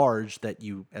world at large that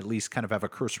you at least kind of have a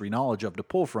cursory knowledge of to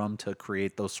pull from to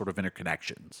create those sort of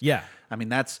interconnections. Yeah. I mean,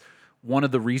 that's one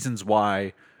of the reasons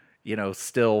why,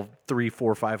 still 300,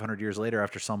 400, 500 years later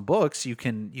after some books, you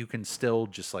can still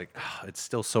just like, it's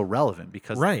still so relevant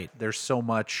because there is so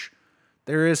much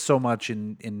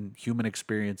in human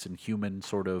experience and human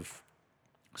sort of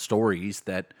stories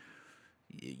that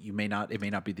it may not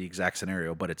be the exact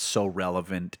scenario, but it's so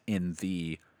relevant in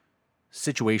the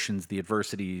situations, the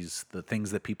adversities, the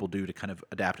things that people do to kind of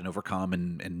adapt and overcome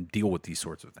and deal with these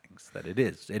sorts of things, that it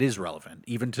is relevant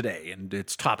even today, and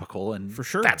it's topical, and for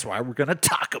sure that's why we're going to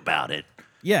talk about it.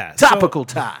 Yeah. Topical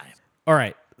time. All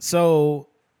right. So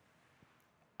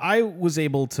I was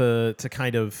able to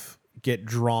kind of get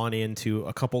drawn into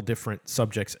a couple different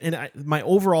subjects, and my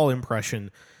overall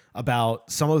impression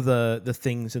about some of the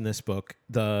things in this book,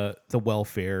 the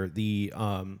welfare, the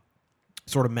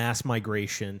sort of mass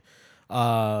migration,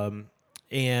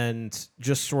 and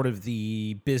just sort of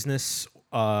the business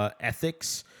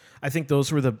ethics. I think those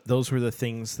were the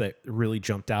things that really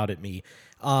jumped out at me,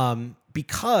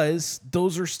 because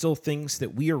those are still things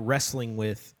that we are wrestling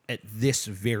with at this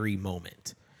very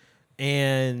moment,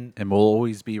 and we'll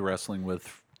always be wrestling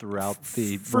with throughout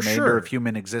the remainder of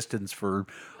human existence for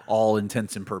all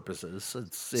intents and purposes.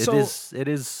 It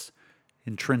is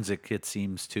intrinsic, it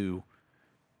seems, to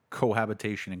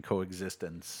cohabitation and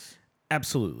coexistence.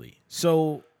 Absolutely.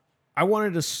 So I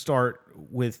wanted to start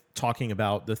with talking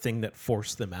about the thing that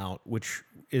forced them out, which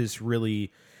is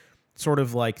really sort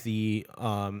of like the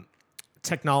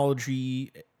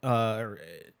technology and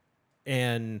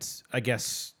I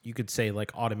guess you could say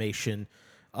like automation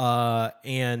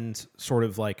and sort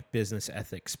of like business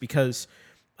ethics, because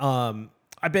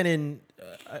I've been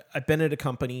at a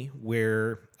company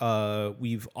where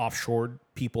we've offshored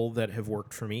people that have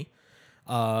worked for me.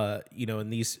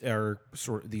 And these are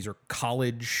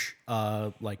college,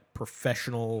 like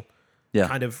professional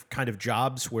kind of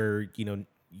jobs where,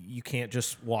 you can't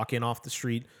just walk in off the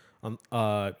street.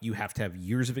 You have to have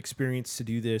years of experience to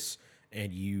do this,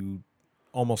 and you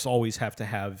almost always have to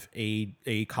have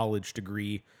a college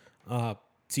degree to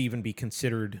even be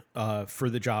considered for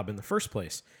the job in the first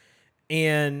place.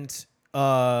 And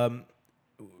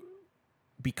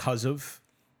because of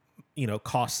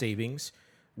cost savings,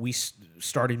 we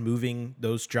started moving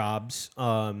those jobs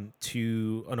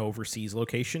to an overseas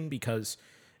location, because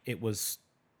it was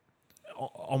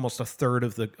almost a third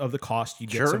of the cost. You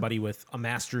get somebody with a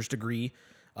master's degree,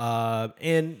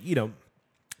 and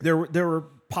there were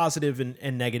positive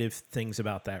and negative things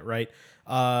about that, right?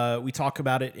 We talk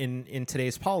about it in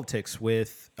today's politics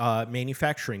with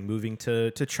manufacturing moving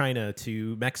to China,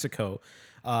 to Mexico,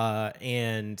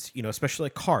 and especially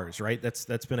like cars, right?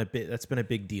 That's been a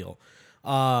big deal.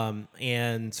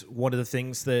 And one of the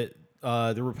things that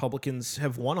the Republicans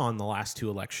have won on the last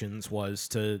two elections was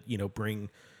to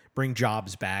bring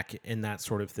jobs back and that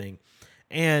sort of thing.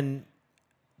 And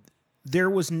there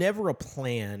was never a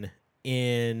plan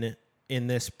in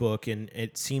this book, and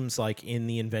it seems like in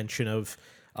the invention of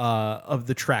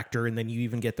the tractor, and then you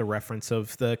even get the reference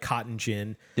of the cotton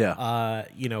gin,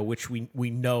 which we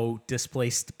know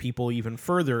displaced people even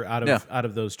further out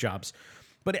of those jobs.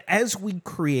 But as we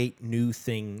create new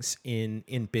things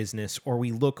in business, or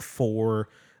we look for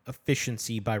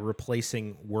efficiency by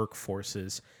replacing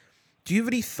workforces, do you have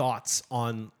any thoughts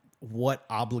on what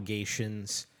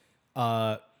obligations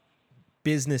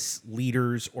business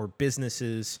leaders or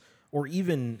businesses, or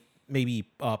even maybe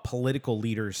political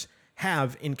leaders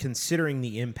have in considering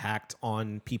the impact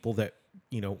on people that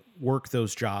work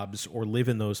those jobs or live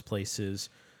in those places?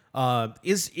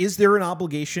 Is there an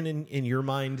obligation in your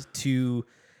mind to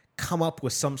come up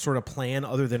with some sort of plan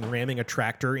other than ramming a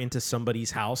tractor into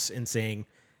somebody's house and saying,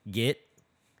 "Get,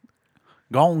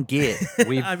 go and get,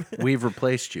 we've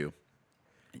replaced you"?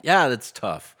 Yeah, that's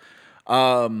tough,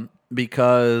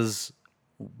 because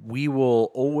we will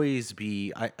always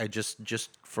be. I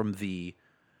just from the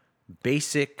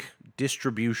basic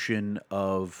distribution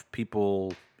of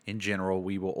people in general,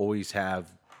 we will always have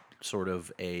sort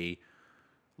of a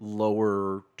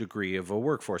lower degree of a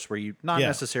workforce where you not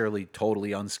necessarily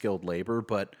totally unskilled labor,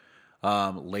 but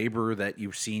labor that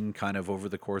you've seen kind of over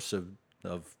the course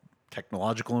of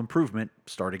technological improvement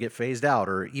start to get phased out,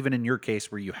 or even in your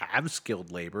case where you have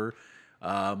skilled labor,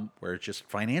 where it just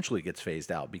financially gets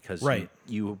phased out because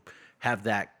you have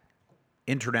that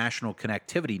international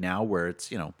connectivity now where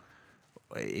it's,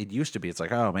 it used to be, it's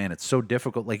like, oh man, it's so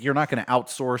difficult. Like you're not going to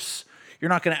outsource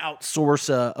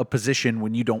a position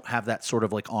when you don't have that sort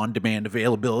of like on-demand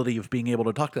availability of being able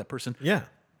to talk to that person. Yeah.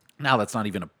 Now that's not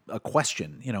even a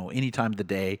question, any time of the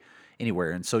day,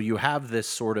 anywhere. And so you have this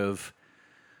sort of,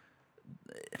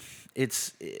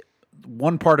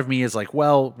 one part of me is like,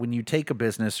 well, when you take a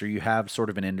business or you have sort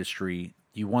of an industry,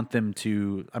 you want them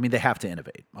to, they have to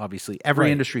innovate. Obviously,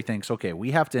 every industry thinks, okay,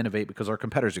 we have to innovate because our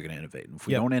competitors are going to innovate. And if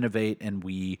we don't innovate and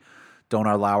we don't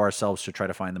allow ourselves to try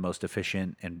to find the most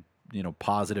efficient and,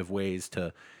 positive ways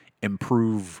to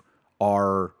improve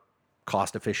our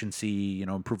cost efficiency,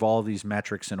 improve all of these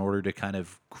metrics in order to kind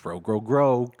of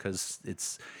grow, because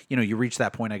it's, you reach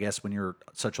that point, I guess, when you're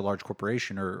such a large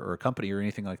corporation or a company or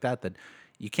anything like that, that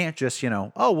you can't just,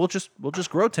 we'll just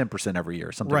grow 10% every year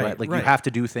or something, right? Like you have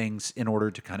to do things in order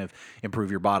to kind of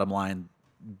improve your bottom line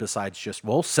besides just,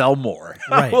 we'll sell more.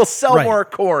 We'll sell more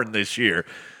corn this year.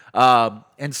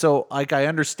 And so like, I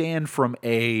understand from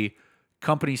a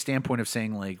company standpoint of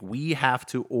saying like, we have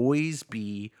to always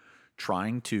be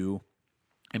trying to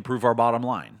improve our bottom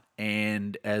line.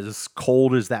 And as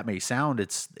cold as that may sound,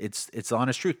 it's the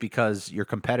honest truth, because your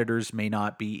competitors may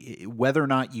not be, whether or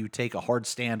not you take a hard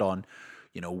stand on,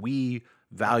 we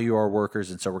value our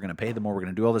workers and so we're going to pay them more, we're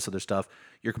going to do all this other stuff.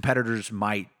 Your competitors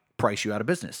might price you out of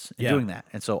business in doing that.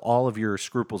 And so all of your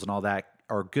scruples and all that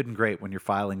are good and great when you're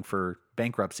filing for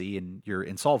bankruptcy and you're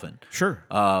insolvent. Sure.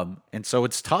 And so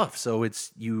it's tough. So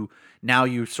it's you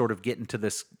sort of get into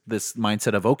this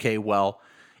mindset of, okay, well,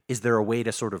 is there a way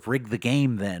to sort of rig the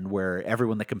game then where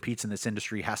everyone that competes in this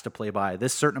industry has to play by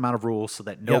this certain amount of rules so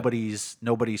that nobody's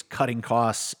cutting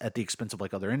costs at the expense of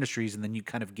like other industries? And then you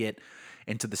kind of get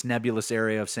into this nebulous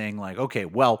area of saying like, okay,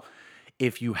 well,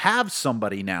 if you have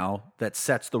somebody now that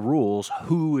sets the rules,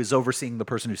 who is overseeing the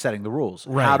person who's setting the rules?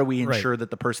 Right, how do we ensure that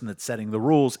the person that's setting the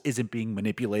rules isn't being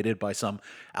manipulated by some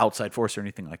outside force or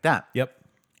anything like that? Yep.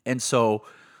 And so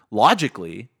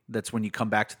logically, that's when you come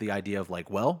back to the idea of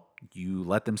like, well, you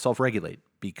let them self-regulate,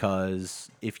 because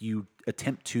if you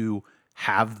attempt to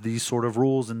have these sort of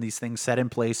rules and these things set in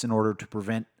place in order to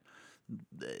prevent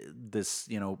this,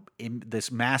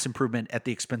 this mass improvement at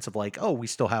the expense of like, oh, we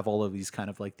still have all of these kind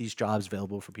of like these jobs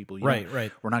available for people. Right.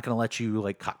 We're not going to let you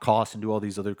like cut costs and do all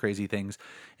these other crazy things,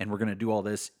 and we're going to do all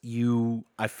this.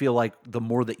 I feel like the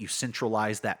more that you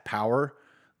centralize that power,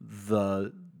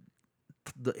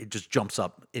 it just jumps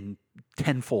up in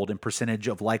tenfold in percentage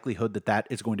of likelihood that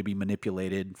is going to be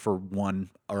manipulated for one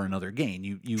or another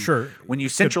gain. Sure. When you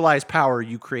centralize power,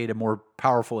 you create a more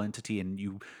powerful entity and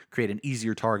you create an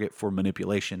easier target for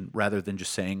manipulation, rather than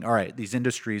just saying, all right, these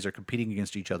industries are competing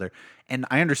against each other. And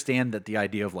I understand that the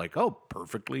idea of like, oh,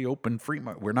 perfectly open free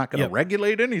market, we're not going to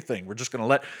regulate anything. We're just going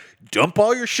to dump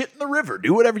all your shit in the river,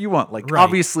 do whatever you want. Like,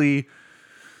 obviously,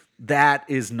 that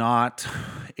is not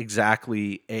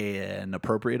exactly an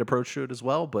appropriate approach to it as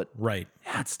well, but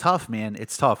it's tough, man.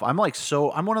 It's tough. I'm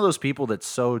one of those people that's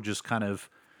so just kind of,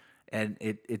 and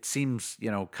it seems,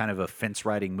 kind of a fence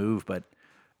riding move, but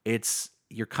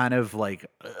you're kind of like,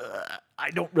 I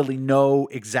don't really know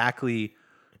exactly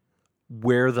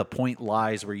where the point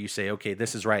lies where you say, okay,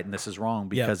 this is right and this is wrong,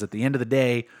 because at the end of the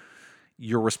day,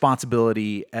 your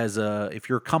responsibility if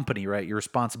you're a company, right? Your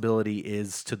responsibility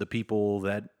is to the people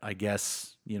that I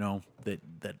guess,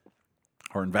 that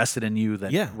are invested in you,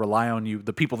 that rely on you,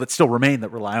 the people that still remain that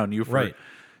rely on you for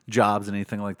jobs and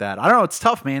anything like that. I don't know. It's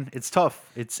tough, man. It's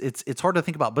tough. It's hard to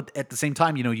think about, but at the same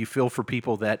time, you feel for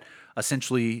people that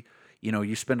essentially,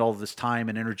 you spend all this time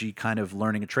and energy kind of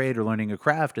learning a trade or learning a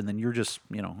craft, and then you're just,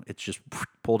 it's just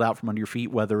pulled out from under your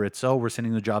feet, whether it's, we're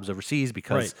sending the jobs overseas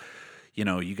because,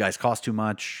 you guys cost too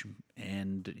much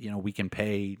and, we can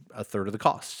pay a third of the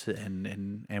cost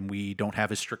and we don't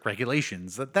have as strict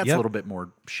regulations. That's a little bit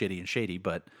more shitty and shady,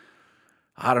 but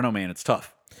I don't know, man. It's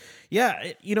tough.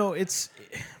 Yeah. It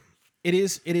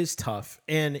is tough.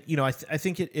 And, I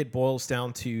think it boils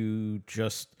down to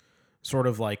just sort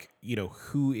of like,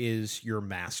 who is your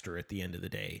master at the end of the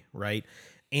day, right?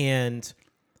 And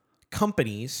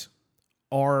companies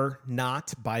are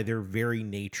not by their very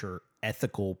nature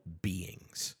ethical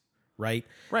beings, right?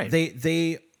 Right.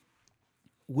 They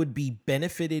would be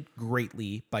benefited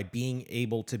greatly by being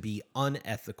able to be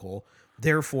unethical.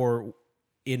 Therefore,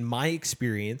 in my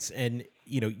experience, and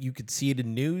you could see it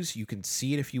in news, you can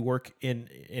see it if you work in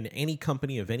any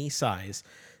company of any size,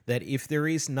 that if there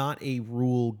is not a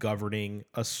rule governing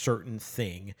a certain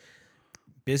thing,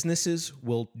 businesses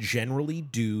will generally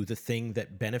do the thing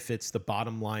that benefits the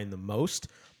bottom line the most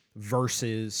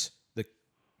versus the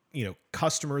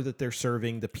customer that they're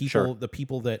serving, the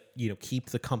people that keep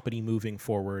the company moving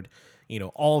forward,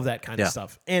 all of that kind of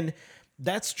stuff. And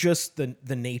that's just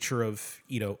the nature of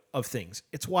of things.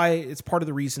 It's why it's part of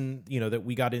the reason that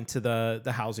we got into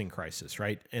the housing crisis,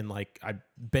 right? And like I've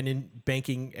been in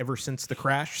banking ever since the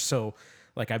crash, so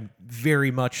like I'm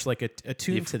very much like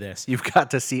attuned to this. You've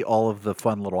got to see all of the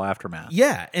fun little aftermath.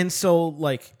 Yeah, and so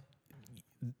like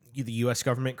the U.S.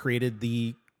 government created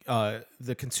the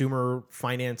Consumer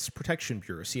Finance Protection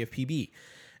Bureau, CFPB.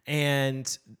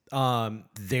 And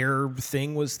their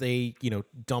thing was they,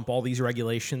 dump all these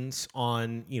regulations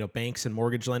on, banks and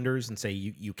mortgage lenders and say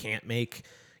you can't make,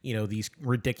 these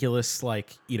ridiculous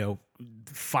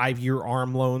 5-year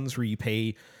ARM loans where you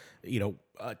pay,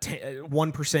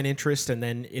 1% interest and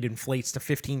then it inflates to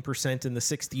 15% in the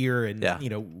 6th year,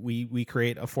 and we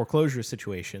create a foreclosure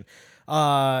situation.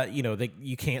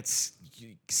 You can't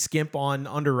skimp on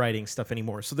underwriting stuff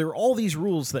anymore. So there are all these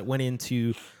rules that went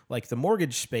into like the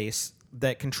mortgage space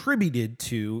that contributed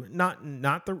to not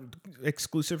the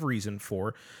exclusive reason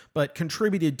for, but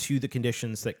contributed to the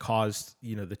conditions that caused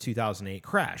the 2008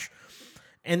 crash.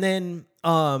 And then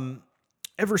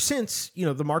ever since,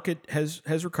 the market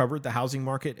has recovered, the housing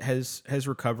market has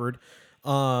recovered,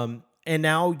 and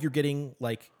now you're getting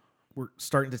we're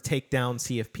starting to take down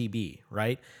CFPB,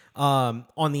 right?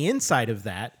 On the inside of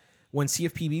that, when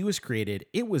CFPB was created,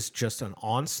 it was just an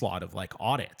onslaught of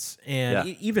audits,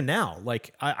 and even now,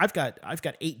 I've got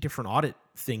 8 different audit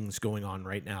things going on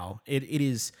right now. It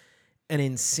is an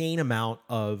insane amount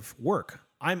of work.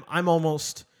 I'm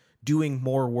almost doing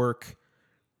more work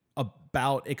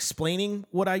about explaining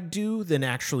what I do than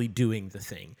actually doing the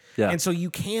thing. Yeah. And so you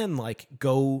can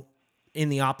go in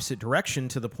the opposite direction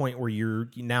to the point where you're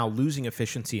now losing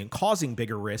efficiency and causing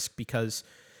bigger risk because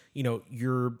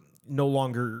you're no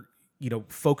longer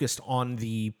focused on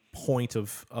the point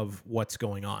of what's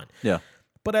going on. Yeah.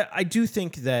 But I do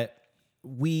think that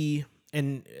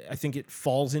and I think it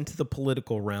falls into the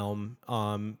political realm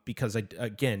because I,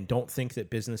 again, don't think that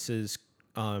businesses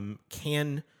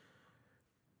can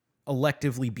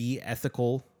electively be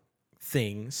ethical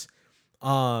things.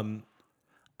 I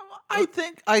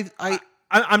think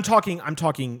I'm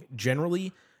talking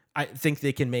generally. I think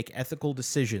they can make ethical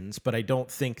decisions, but I don't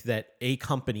think that a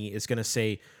company is going to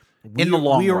say, in the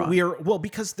long run. Well,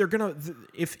 because they're going to,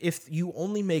 if you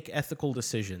only make ethical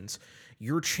decisions,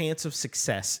 your chance of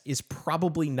success is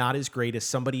probably not as great as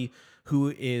somebody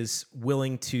who is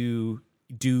willing to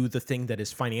do the thing that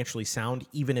is financially sound,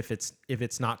 even if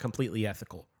it's not completely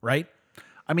ethical, right?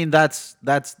 I mean, that's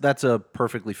a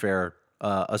perfectly fair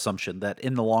assumption that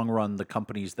in the long run, the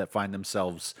companies that find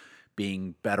themselves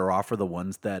being better off are the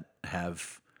ones that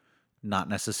have not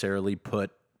necessarily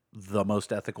put the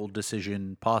most ethical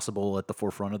decision possible at the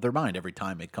forefront of their mind every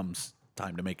time it comes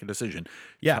time to make a decision.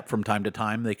 Yeah. From time to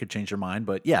time, they could change their mind.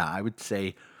 But yeah, I would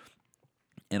say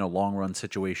in a long run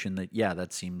situation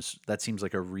that seems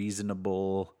like a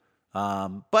reasonable,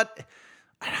 but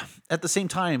at the same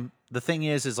time, the thing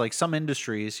is like some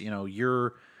industries,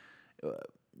 you're,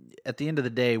 at the end of the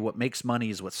day, what makes money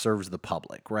is what serves the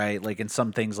public, right? Like in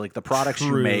some things, like the products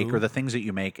you make or the things that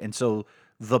you make. And so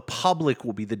the public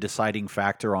will be the deciding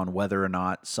factor on whether or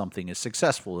not something is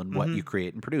successful in what you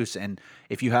create and produce. And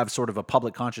if you have sort of a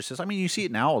public consciousness, I mean, you see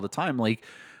it now all the time. Like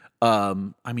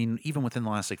I mean, even within the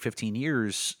last like 15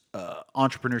 years,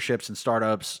 entrepreneurships and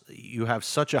startups, you have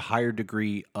such a higher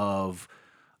degree of,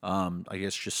 I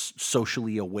guess, just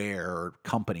socially aware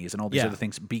companies and all these Yeah. other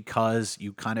things because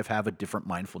you kind of have a different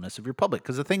mindfulness of your public.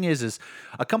 Because the thing is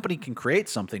a company can create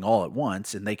something all at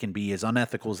once and they can be as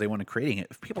unethical as they want in creating it.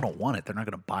 If people don't want it, they're not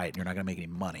going to buy it and you're not going to make any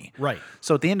money. Right.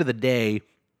 So at the end of the day,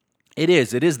 it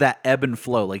is that ebb and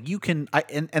flow. Like you can,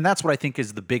 and that's what I think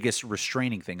is the biggest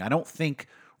restraining thing. I don't think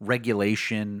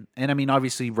regulation, and I mean,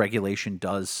 obviously, regulation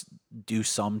does do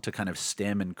some to kind of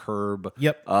stem and curb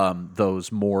Yep.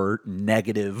 those more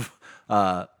negative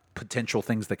potential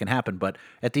things that can happen. But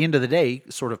at the end of the day,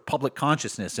 sort of public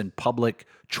consciousness and public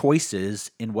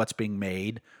choices in what's being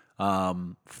made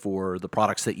for the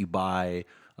products that you buy,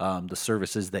 the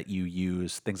services that you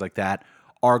use, things like that,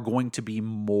 are going to be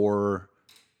more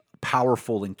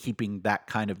powerful in keeping that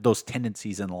kind of those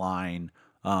tendencies in line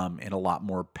in a lot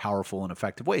more powerful and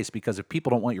effective ways. Because if people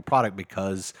don't want your product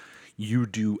because you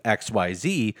do X, Y,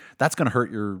 Z, that's going to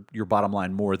hurt your bottom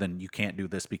line more than you can't do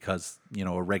this because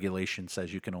a regulation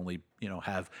says you can only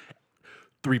have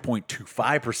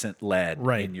 3.25% lead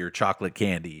Right. in your chocolate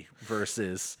candy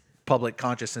versus public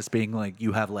consciousness being like,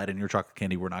 you have lead in your chocolate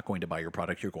candy, we're not going to buy your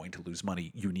product, you're going to lose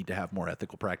money, you need to have more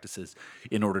ethical practices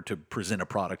in order to present a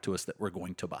product to us that we're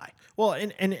going to buy. Well,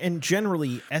 and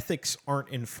generally ethics aren't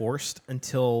enforced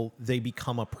until they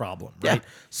become a problem, right? Yeah.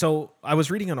 So I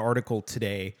was reading an article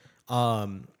today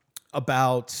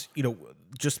about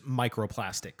just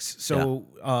microplastics. So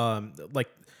like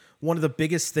one of the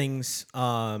biggest things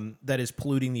that is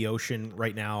polluting the ocean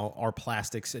right now are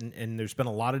plastics, and there's been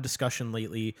a lot of discussion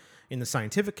lately in the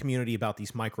scientific community about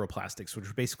these microplastics, which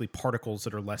are basically particles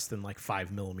that are less than like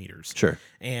 5 millimeters. Sure.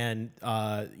 And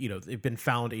they've been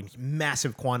found in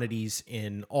massive quantities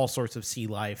in all sorts of sea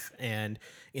life, and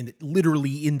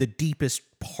literally in the deepest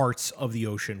parts of the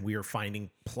ocean, we are finding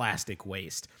plastic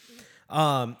waste.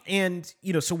 So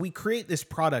we create this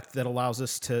product that allows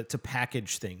us to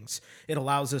package things. It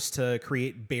allows us to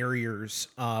create barriers,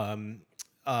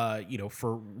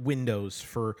 for windows.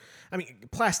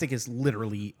 Plastic is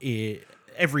literally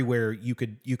everywhere you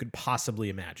could possibly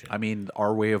imagine. I mean,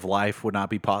 our way of life would not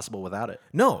be possible without it.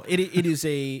 No, it is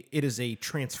a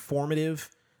transformative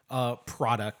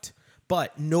product,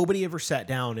 but nobody ever sat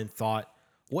down and thought,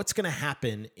 what's going to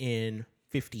happen in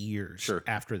 50 years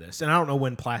after this? And I don't know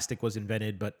when plastic was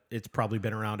invented, but it's probably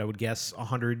been around, I would guess,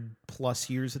 100 plus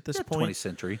years at this point. 20th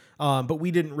century. But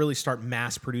we didn't really start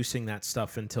mass producing that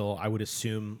stuff until, I would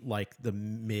assume, like the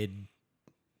mid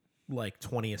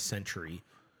 20th century.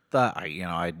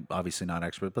 I'm obviously not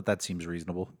expert, but that seems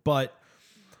reasonable. But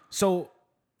so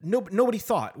nobody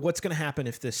thought, what's going to happen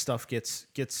if this stuff gets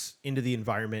into the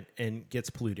environment and gets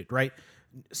polluted, right?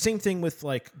 Same thing with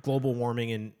like global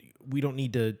warming, and we don't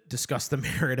need to discuss the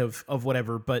merit of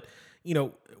whatever, but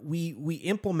we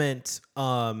implement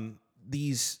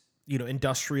these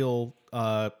industrial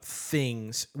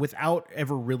things without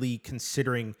ever really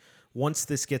considering, once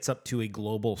this gets up to a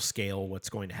global scale, what's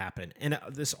going to happen. And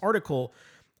this article,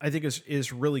 I think,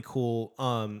 is really cool.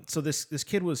 So this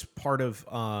kid was part of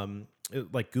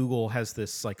like Google has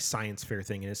this like science fair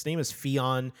thing, and his name is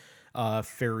Fionn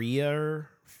Ferrier.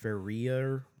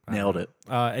 Nailed it.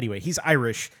 Anyway, he's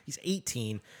Irish. He's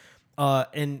 18.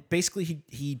 And basically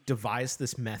he devised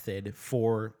this method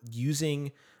for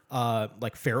using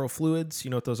like ferrofluids.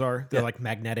 You know what those are? They're like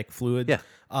magnetic fluids.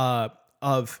 Yeah.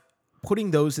 Of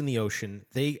putting those in the ocean.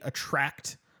 They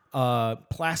attract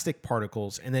plastic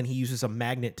particles, and then he uses a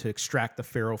magnet to extract the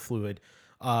ferrofluid.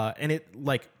 And it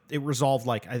resolved,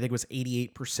 like, I think it was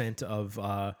 88%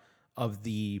 of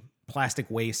the plastic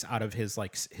waste out of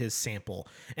his sample.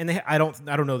 And I don't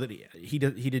know that he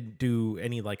didn't do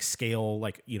any like scale,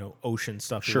 like, ocean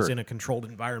stuff. It was in a controlled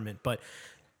environment, but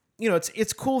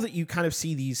it's cool that you kind of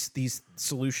see these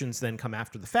solutions then come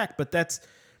after the fact. But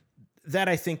that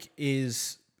I think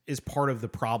is part of the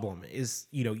problem, is,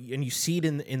 and you see it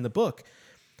in the book.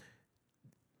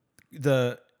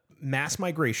 The mass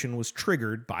migration was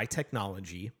triggered by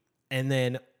technology, and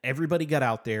then everybody got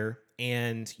out there,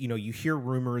 and you hear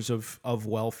rumors of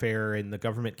welfare and the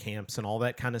government camps and all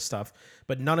that kind of stuff,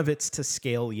 but none of it's to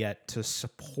scale yet to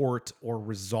support or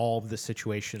resolve the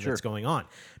situation that's going on.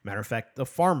 Matter of fact, the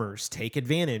farmers take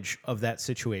advantage of that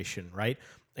situation, right?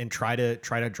 And try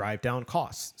to drive down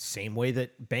costs. Same way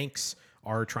that banks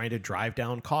are trying to drive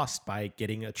down costs by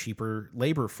getting a cheaper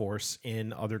labor force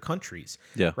in other countries.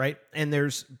 Yeah. Right. And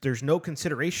there's no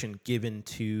consideration given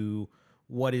to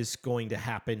what is going to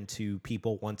happen to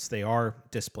people once they are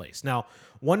displaced. Now,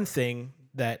 one thing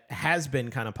that has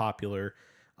been kind of popular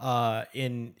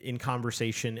in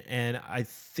conversation, and I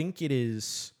think it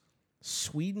is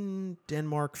Sweden,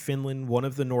 Denmark, Finland, one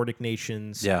of the Nordic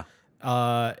nations, Yeah.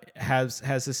 has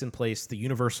this in place, the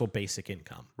universal basic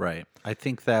income. Right. I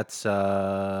think that's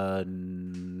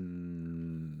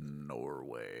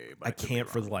Norway. But I could be can't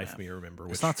for the wrong, life yeah. of me remember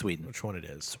It's not Sweden. which one it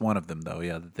is. It's one of them, though.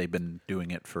 Yeah, they've been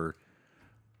doing it for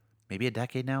maybe a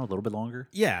decade now, a little bit longer.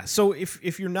 Yeah, so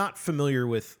if you're not familiar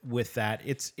with that,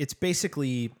 it's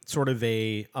basically sort of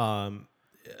a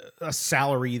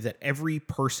salary that every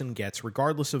person gets,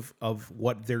 regardless of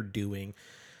what they're doing,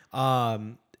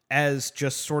 as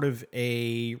just sort of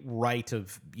a right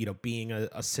of being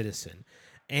a citizen.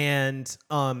 And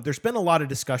there's been a lot of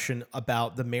discussion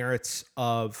about the merits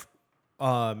of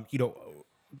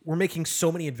we're making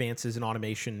so many advances in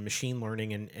automation, machine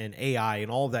learning, and AI,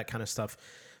 and all of that kind of stuff,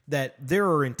 that there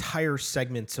are entire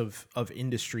segments of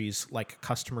industries like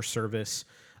customer service,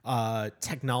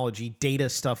 technology, data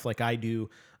stuff like I do,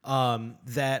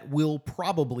 that will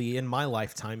probably in my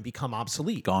lifetime become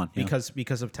obsolete. Gone, yeah.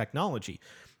 because of technology.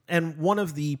 And one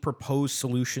of the proposed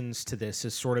solutions to this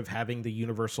is sort of having the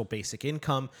universal basic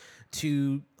income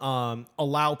to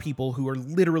allow people who are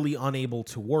literally unable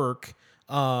to work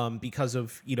because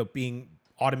of being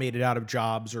automated out of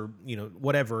jobs or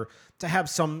whatever, to have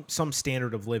some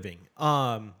standard of living.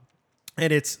 And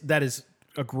that is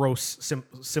a gross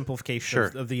simplification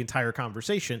Sure. of the entire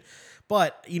conversation,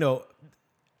 but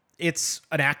it's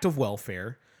an act of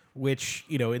welfare, which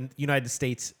in the United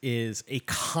States is a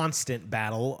constant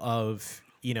battle of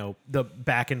the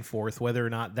back and forth, whether or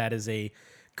not that is a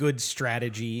good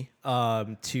strategy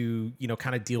to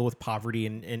kind of deal with poverty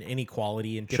and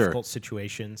inequality in difficult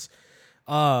situations.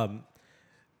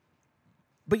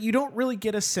 But you don't really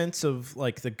get a sense of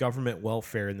like the government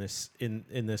welfare in this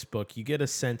book. You get a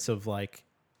sense of like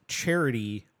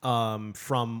charity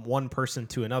from one person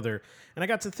to another. And I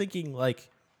got to thinking, like,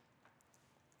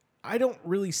 I don't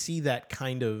really see that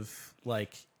kind of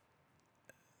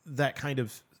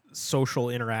social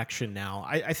interaction now.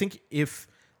 I think if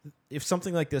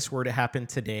something like this were to happen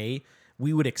today,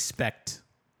 we would expect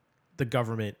the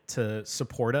government to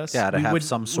support us. Yeah, to we have wouldn't-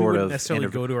 some we sort wouldn't of necessarily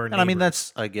go to our and I mean,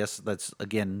 neighbors. I guess that's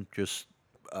again just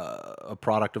a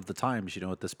product of the times.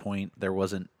 At this point, there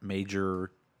wasn't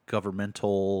major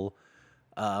governmental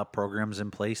programs in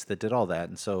place that did all that,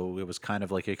 and so it was kind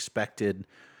of like expected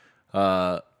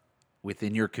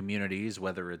within your communities,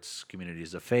 whether it's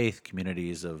communities of faith,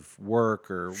 communities of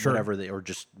work, or Sure. whatever or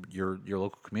just your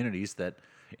local communities, that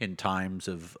in times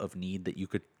of need that you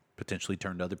could potentially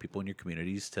turn to other people in your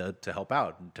communities to help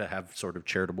out and to have sort of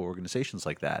charitable organizations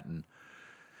like that. And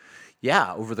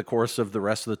yeah, over the course of the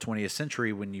rest of the 20th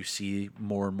century, when you see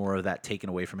more and more of that taken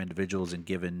away from individuals and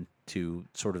given to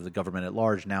sort of the government at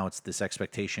large, now it's this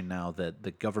expectation now that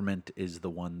the government is the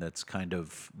one that's kind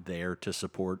of there to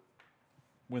support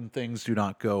when things do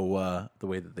not go the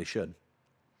way that they should.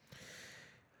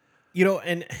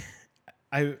 And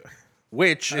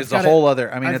Which is gotta- a whole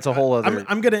other. I mean, I've- it's a whole other.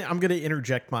 I'm gonna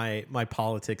interject my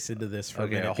politics into this for a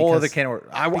okay, minute. a whole other because- can of worms.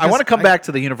 I because want to come back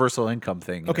to the universal income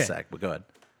thing in Okay. a sec, but go ahead.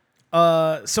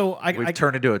 So We've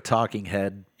turned into a talking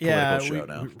head political show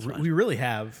now. It's fine. we really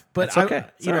have. But That's okay.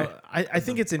 It's all right. I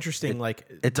think it's interesting. Like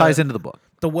It ties into the book.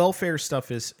 the welfare stuff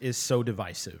is so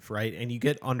divisive, right? And you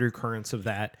get undercurrents of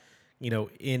that,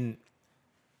 in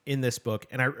this book.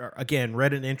 And I again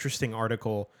read an interesting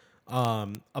article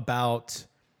about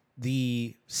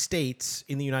the states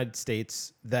in the United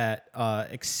States that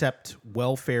accept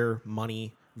welfare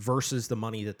money versus the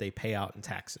money that they pay out in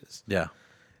taxes. Yeah.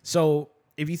 So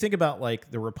if you think about like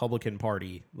the Republican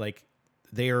Party, like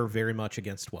they are very much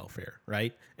against welfare,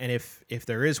 right? And if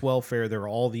there is welfare, there are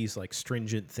all these like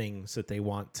stringent things that they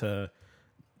want to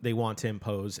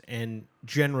impose. And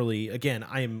generally, again,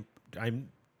 I'm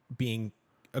being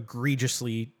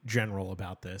egregiously general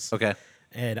about this. Okay.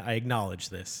 And I acknowledge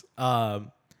this.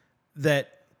 That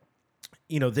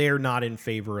they're not in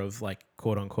favor of like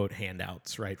quote unquote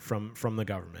handouts, right, from the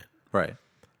government. Right.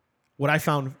 What I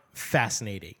found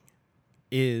fascinating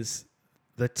is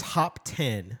the top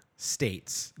 10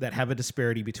 states that have a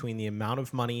disparity between the amount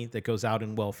of money that goes out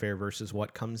in welfare versus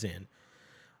what comes in.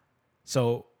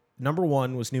 So number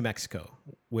 1 was New Mexico,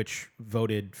 which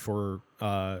voted for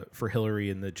Hillary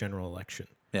in the general election.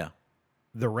 Yeah.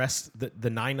 The rest, the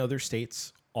 9 other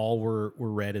states, all were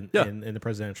red in the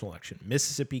presidential election.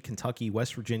 Mississippi, Kentucky,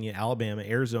 West Virginia, Alabama,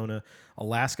 Arizona,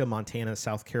 Alaska, Montana,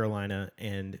 South Carolina,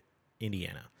 and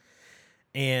Indiana.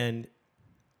 And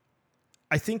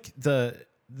I think the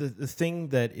thing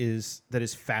that is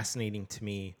fascinating to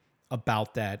me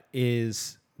about that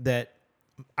is that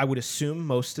I would assume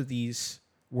most of these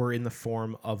were in the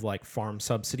form of like farm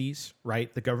subsidies,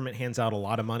 right? The government hands out a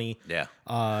lot of money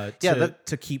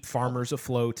to keep farmers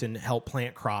afloat and help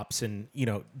plant crops and,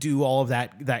 do all of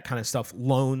that kind of stuff.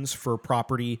 Loans for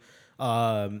property,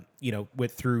 through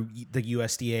the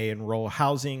USDA and rural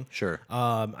housing. Sure.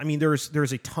 I mean,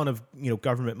 there's a ton of,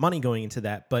 government money going into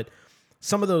that, but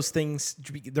some of those things,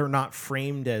 they're not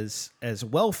framed as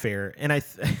welfare. And I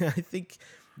think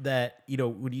that,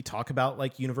 when you talk about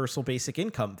like universal basic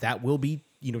income, that will be,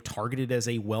 targeted as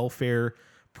a welfare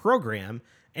program.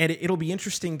 And it'll be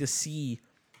interesting to see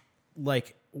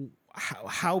like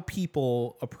how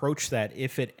people approach that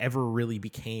if it ever really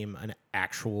became an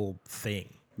actual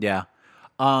thing. Yeah.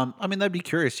 I mean, that'd be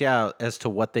curious, as to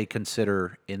what they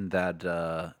consider in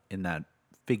that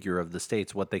figure of the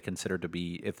states, what they consider to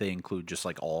be, if they include just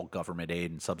like all government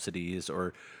aid and subsidies,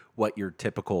 or what your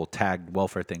typical tagged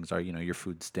welfare things are, your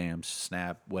food stamps,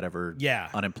 SNAP, whatever,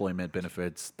 unemployment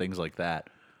benefits, things like that.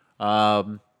 I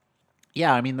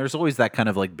mean, there's always that kind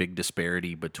of like big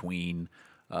disparity between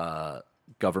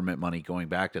government money going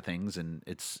back to things, and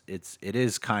it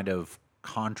is kind of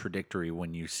contradictory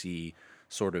when you see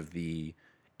sort of the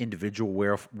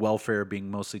individual welfare being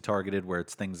mostly targeted, where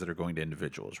it's things that are going to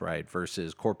individuals, right?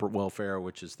 Versus corporate welfare,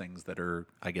 which is things that are,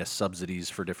 I guess, subsidies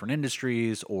for different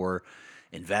industries or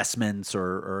investments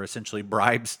or essentially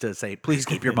bribes to say, please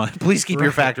keep your money, please keep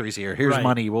your factories here. Here's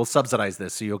money. We'll subsidize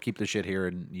this so you'll keep the shit here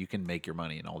and you can make your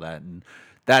money and all that. And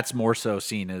that's more so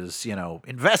seen as,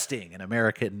 investing in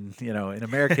American,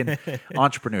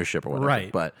 entrepreneurship or whatever.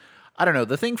 Right. But I don't know.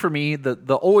 The thing for me,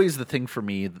 the thing for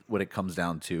me when it comes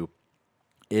down to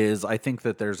is I think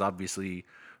that there's obviously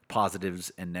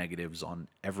positives and negatives on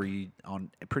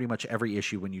pretty much every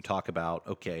issue when you talk about,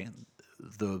 okay,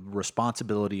 the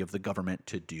responsibility of the government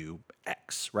to do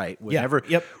X, right?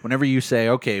 Whenever you say,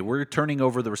 okay, we're turning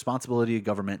over the responsibility of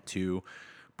government to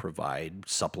provide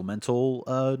supplemental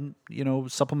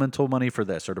money for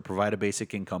this, or to provide a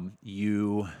basic income,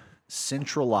 you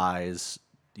centralize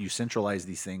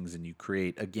these things, and you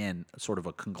create, again, sort of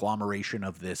a conglomeration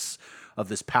of this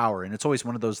power. And it's always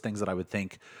one of those things that I would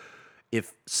think,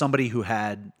 if somebody who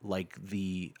had like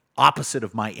the opposite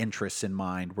of my interests in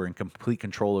mind were in complete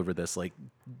control over this, like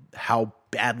how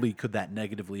badly could that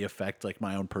negatively affect like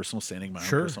my own personal standing, my own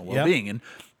personal well-being? And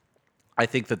I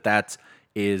think that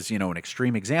is, an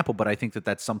extreme example, but I think that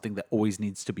that's something that always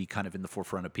needs to be kind of in the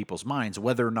forefront of people's minds,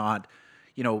 whether or not,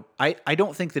 I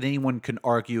don't think that anyone can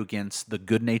argue against the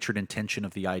good-natured intention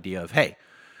of the idea of, hey,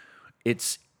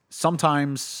 it's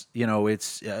sometimes,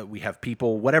 we have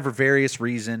people, whatever various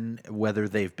reason, whether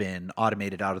they've been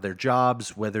automated out of their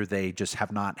jobs, whether they just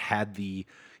have not had the,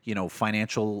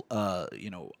 financial,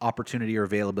 opportunity or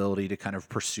availability to kind of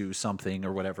pursue something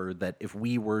or whatever, that if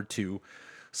we were to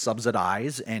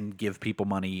subsidize and give people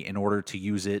money in order to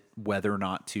use it, whether or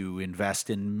not to invest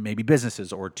in maybe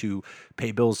businesses or to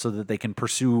pay bills so that they can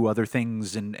pursue other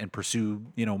things and pursue,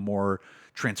 more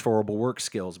transferable work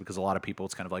skills. Because a lot of people,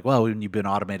 it's kind of like, well, when you've been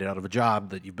automated out of a job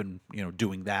that you've been,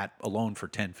 doing that alone for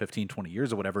 10, 15, 20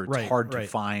 years or whatever, it's hard to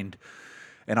find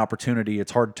an opportunity.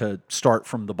 It's hard to start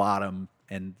from the bottom,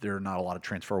 and there are not a lot of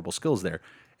transferable skills there.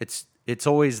 It's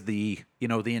always the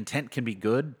intent can be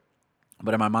good,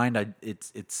 but in my mind,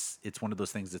 it's one of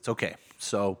those things that's okay.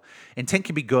 So intent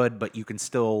can be good, but you can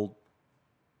still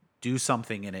do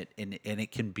something in it, and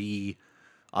it can be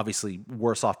obviously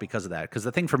worse off because of that. Because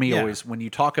the thing for me always, when you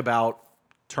talk about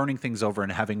turning things over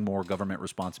and having more government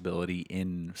responsibility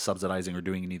in subsidizing or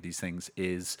doing any of these things,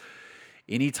 is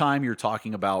anytime you're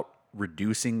talking about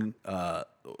reducing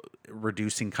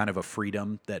kind of a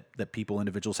freedom that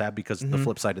individuals have, because the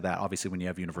flip side of that, obviously, when you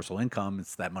have universal income,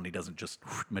 it's that money doesn't just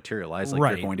materialize.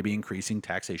 Like you're going to be increasing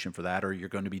taxation for that, or you're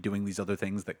going to be doing these other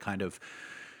things that kind of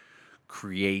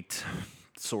create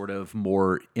sort of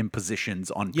more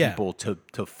impositions on people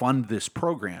to fund this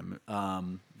program.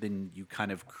 Then you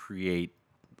kind of create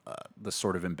the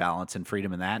sort of imbalance and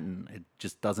freedom in that, and it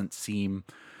just doesn't seem,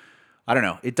 I don't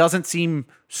know, it doesn't seem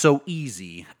so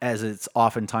easy as it's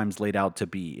oftentimes laid out to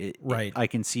be. I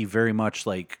can see very much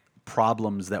like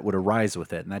problems that would arise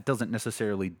with it, and that doesn't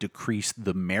necessarily decrease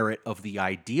the merit of the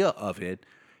idea of it.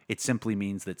 It simply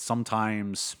means that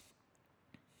sometimes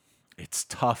it's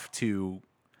tough to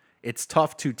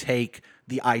take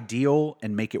the ideal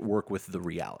and make it work with the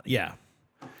reality. Yeah.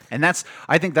 And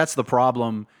I think that's the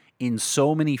problem in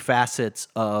so many facets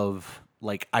of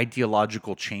like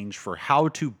ideological change for how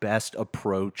to best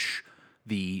approach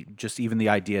even the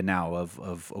idea now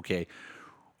of okay,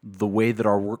 the way that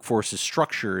our workforce is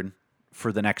structured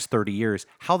for the next 30 years,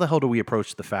 how the hell do we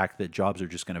approach the fact that jobs are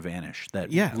just going to vanish?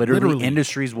 That literally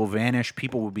industries will vanish,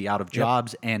 people will be out of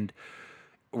jobs, and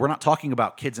we're not talking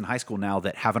about kids in high school now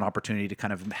that have an opportunity to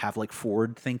kind of have like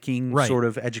forward thinking Right. sort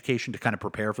of education to kind of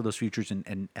prepare for those futures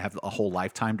and have a whole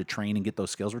lifetime to train and get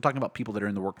those skills. We're talking about people that are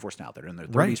in the workforce now, that are in their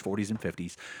 30s, Right. 40s, and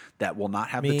 50s that will not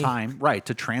have Me. the time, right,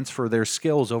 to transfer their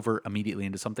skills over immediately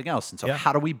into something else. And so Yeah.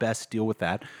 how do we best deal with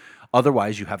that?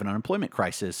 Otherwise, you have an unemployment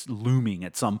crisis looming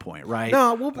at some point, right?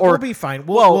 No, we'll be fine.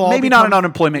 We'll all maybe not an become-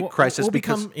 unemployment we'll- crisis We'll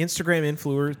because become Instagram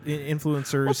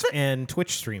influencers and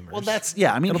Twitch streamers. well, that's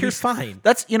I mean, it'll be here's fine.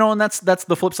 That's and that's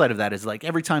the flip side of that is like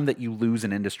every time that you lose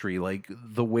an industry, like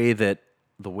the way that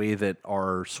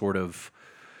our sort of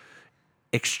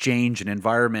exchange and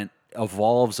environment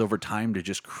evolves over time to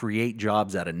just create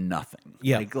jobs out of nothing.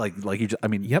 Yeah. like you. I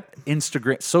mean, Yep.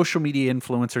 Instagram, social media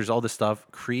influencers, all this stuff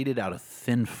created out of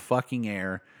thin fucking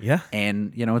air. Yeah.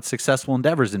 And it's successful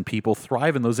endeavors and people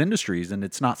thrive in those industries, and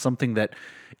it's not something that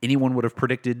anyone would have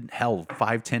predicted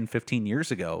 5, 10, 15 years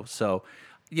ago. So,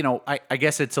 I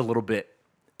guess it's a little bit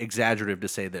exaggerative to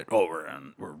say that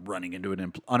we're running into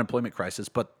an unemployment crisis,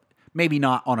 but maybe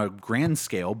not on a grand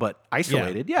scale, but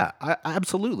isolated. Yeah,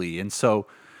 absolutely. And so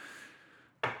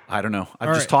I don't know. I've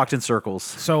All just right. talked in circles.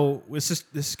 So this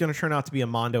is going to turn out to be a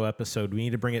Mondo episode. We need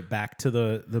to bring it back to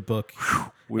the book.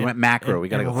 We went macro. and- We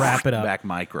got to and go wrap it up. back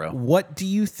micro. What do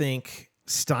you think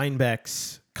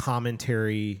Steinbeck's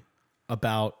commentary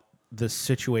about the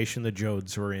situation the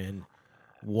Jodes were in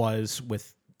was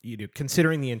with,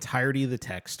 considering the entirety of the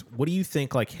text? What do you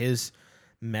think like his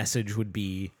message would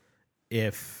be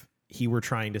if he were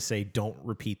trying to say, don't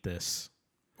repeat this,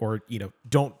 or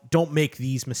don't make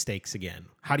these mistakes again?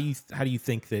 How do you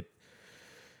think that?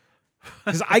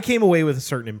 Because I came away with a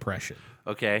certain impression.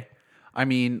 Okay. I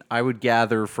mean, I would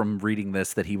gather from reading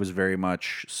this that he was very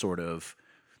much sort of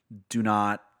do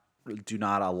not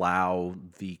allow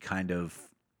the kind of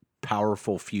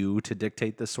powerful few to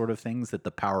dictate this sort of things, that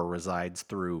the power resides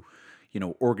through,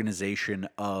 organization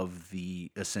of the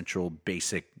essential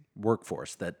basic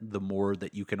workforce, that the more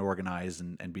that you can organize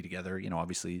and be together,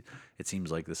 obviously it seems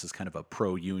like this is kind of a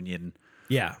pro-union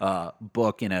Yeah.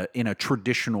 book in a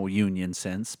traditional union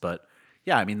sense, but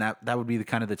yeah, I mean that would be the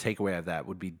kind of the takeaway of that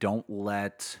would be don't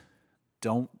let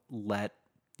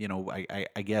I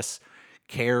guess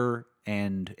care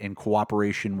and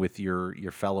cooperation with your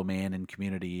fellow man and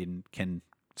community and can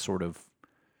sort of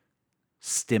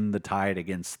stem the tide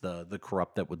against the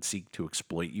corrupt that would seek to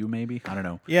exploit you, maybe. I don't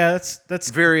know. Yeah,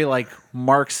 that's Very like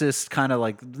Marxist, kind of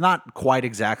like not quite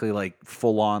exactly like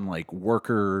full on like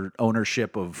worker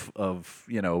ownership of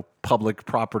public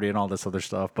property and all this other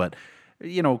stuff, but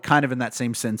kind of in that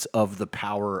same sense of the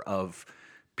power of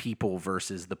people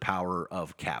versus the power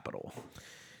of capital.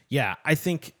 Yeah, I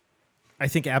think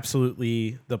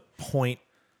absolutely the point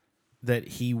that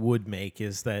he would make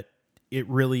is that it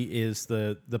really is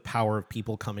the power of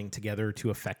people coming together to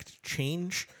affect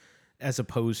change, as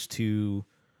opposed to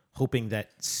hoping that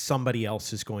somebody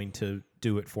else is going to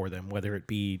do it for them, whether it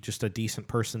be just a decent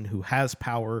person who has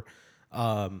power,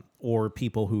 or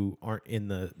people who aren't in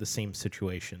the same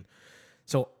situation.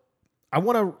 So I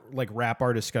want to like wrap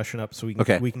our discussion up so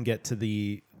we can get to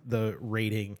the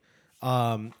rating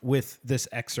with this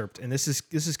excerpt. And this is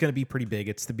going to be pretty big.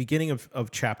 It's the beginning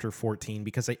of chapter 14,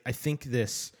 because I think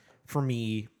this, for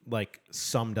me, like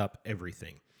summed up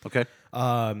everything. Okay.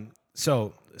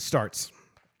 So starts.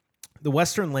 The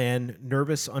Western land,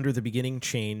 nervous under the beginning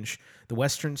change. The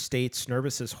Western states,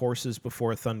 nervous as horses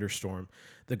before a thunderstorm.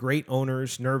 The great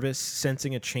owners, nervous,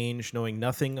 sensing a change, knowing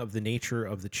nothing of the nature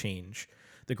of the change.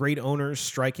 The great owners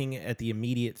striking at the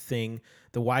immediate thing,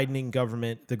 the widening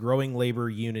government, the growing labor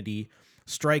unity,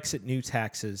 strikes at new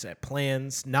taxes, at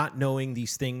plans, not knowing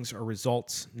these things are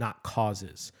results, not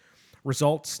causes.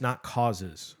 Results, not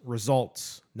causes.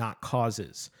 Results, not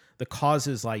causes. The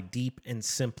causes lie deep and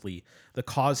simply. The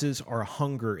causes are a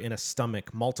hunger in a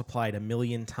stomach multiplied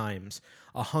 1,000,000 times,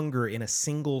 a hunger in a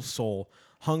single soul,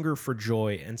 hunger for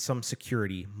joy and some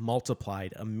security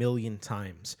multiplied 1,000,000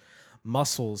 times.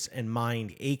 Muscles and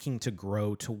mind aching to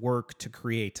grow, to work, to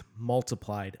create,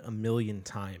 multiplied 1,000,000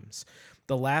 times.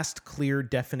 The last clear,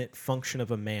 definite function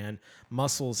of a man,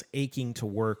 muscles aching to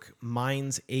work,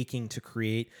 minds aching to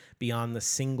create beyond the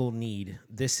single need.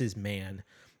 This is man.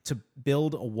 To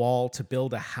build a wall, to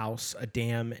build a house, a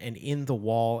dam, and in the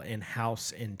wall and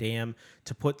house and dam,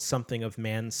 to put something of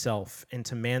man's self, and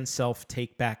to man's self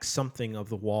take back something of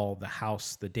the wall, the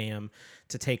house, the dam,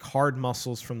 to take hard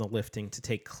muscles from the lifting, to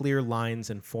take clear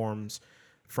lines and forms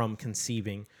from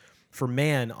conceiving. For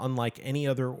man, unlike any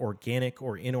other organic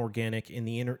or inorganic in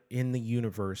the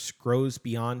universe, grows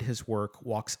beyond his work,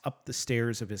 walks up the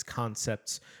stairs of his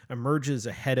concepts, emerges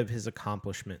ahead of his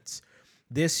accomplishments.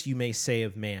 This you may say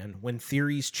of man, when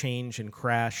theories change and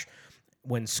crash,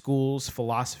 when schools,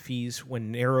 philosophies,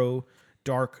 when narrow,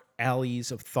 dark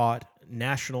alleys of thought,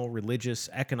 national, religious,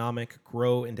 economic,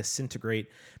 grow and disintegrate,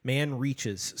 man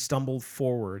reaches, stumbled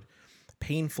forward,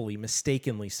 painfully,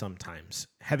 mistakenly sometimes.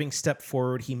 Having stepped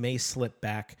forward, he may slip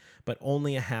back, but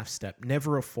only a half step,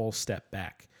 never a full step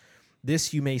back.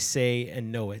 This you may say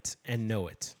and know it, and know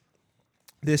it.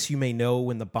 This you may know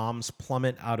when the bombs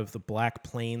plummet out of the black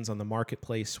plains on the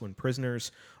marketplace, when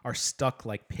prisoners are stuck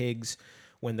like pigs,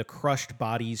 when the crushed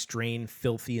bodies drain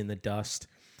filthy in the dust.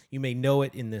 You may know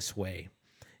it in this way.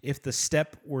 If the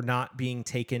step were not being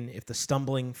taken, if the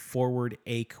stumbling forward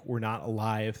ache were not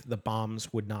alive, the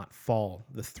bombs would not fall,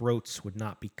 the throats would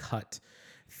not be cut.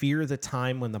 Fear the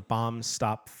time when the bombs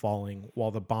stop falling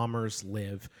while the bombers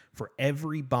live, for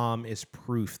every bomb is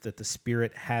proof that the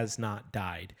spirit has not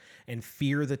died. And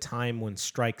fear the time when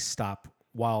strikes stop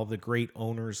while the great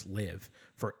owners live,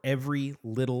 for every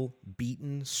little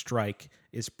beaten strike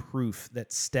is proof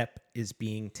that step is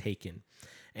being taken.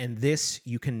 And this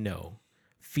you can know.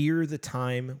 Fear the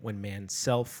time when man's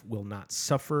self will not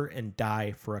suffer and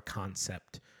die for a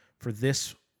concept. For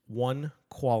this one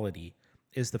quality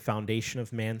is the foundation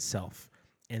of man's self,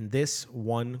 and this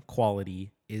one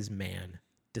quality is man,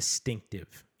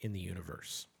 distinctive in the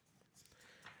universe.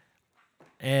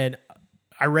 And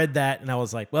I read that and I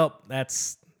was like, well,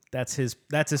 that's his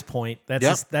point.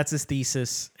 That's his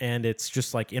thesis, and it's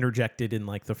just like interjected in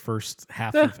like the first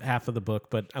half of the book.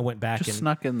 But I went back Just and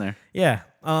snuck in there. yeah.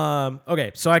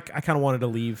 Okay, so I kind of wanted to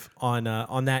leave on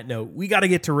that note. We got to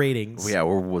get to ratings. Yeah,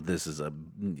 this is a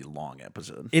long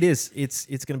episode. It is. It's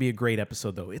going to be a great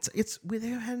episode though. We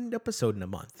haven't had an episode in a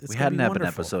month. We hadn't had an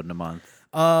episode in a month.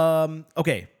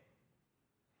 Okay.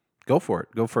 Go for it.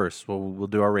 Go first. We'll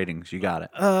do our ratings. You got it.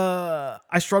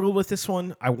 I struggled with this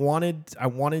one. I wanted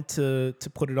to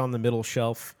put it on the middle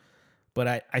shelf, but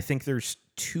I think there's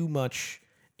too much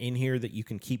in here that you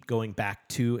can keep going back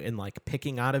to and like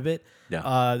picking out of it.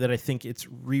 Yeah. That I think its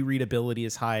rereadability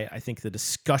is high. I think the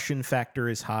discussion factor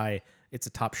is high. It's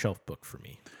a top shelf book for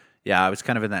me. Yeah, I was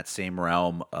kind of in that same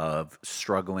realm of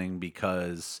struggling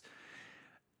because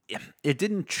it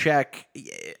didn't check.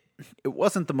 It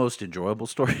wasn't the most enjoyable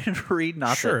story to read.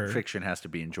 Not Sure. that fiction has to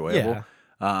be enjoyable,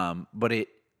 but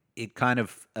it kind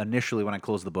of initially when I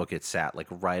closed the book, it sat like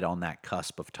right on that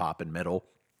cusp of top and middle.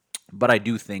 But I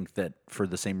do think that for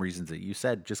the same reasons that you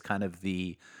said, just kind of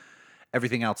the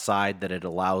everything outside that it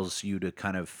allows you to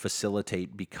kind of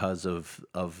facilitate because of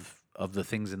the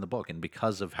things in the book and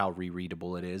because of how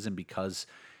rereadable it is and because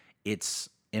it's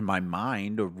in my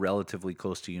mind a relatively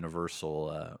close to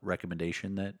universal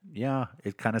recommendation that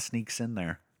it kind of sneaks in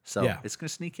there. So it's going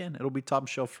to sneak in. It'll be top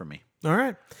shelf for me. All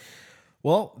right.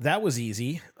 Well, that was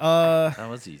easy. That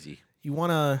was easy. You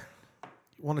wanna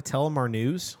tell them our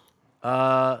news?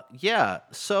 Yeah.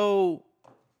 So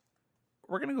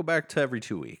we're gonna go back to every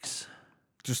 2 weeks.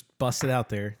 Just bust it out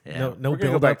there. Yeah. No we're gonna go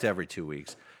build back up. to every 2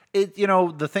 weeks.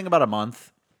 The thing about a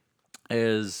month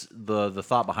is the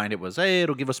thought behind it was, hey,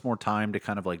 it'll give us more time to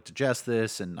kind of like digest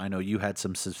this. And I know you had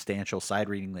some substantial side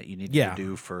reading that you needed to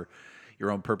do for your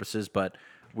own purposes, but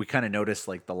we kind of noticed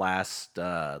like the last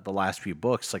few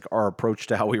books, like our approach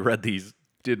to how we read these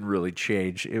didn't really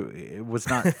change. It was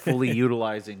not fully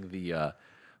utilizing the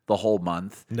whole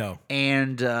month. No.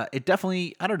 And it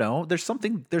definitely, I don't know, there's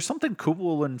something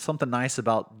cool and something nice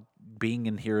about being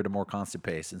in here at a more constant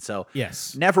pace. And so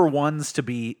Yes. never ones to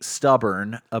be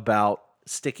stubborn about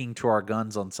sticking to our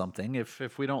guns on something.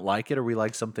 If we don't like it or we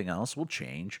like something else, we'll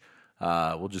change.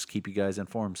 We'll just keep you guys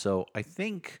informed. So I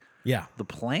think the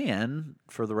plan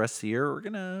for the rest of the year, we're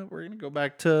gonna go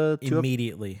back to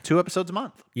Immediately. 2 episodes a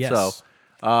month. Yes.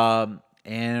 So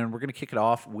and we're going to kick it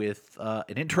off with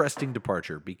an interesting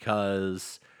departure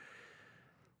because,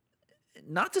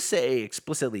 not to say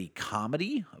explicitly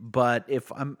comedy, but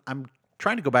if I'm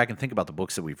trying to go back and think about the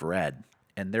books that we've read,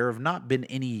 and there have not been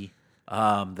any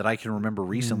that I can remember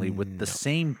recently with the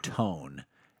same tone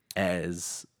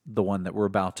as the one that we're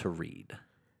about to read.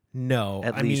 No.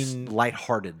 At least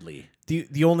lightheartedly.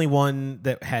 The only one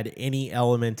that had any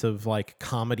element of like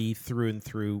comedy through and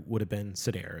through would have been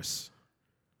Sedaris.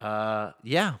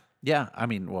 Yeah.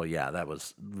 That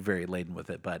was very laden with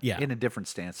it, but in a different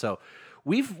stance. So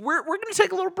we're going to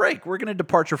take a little break. We're going to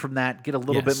departure from that, get a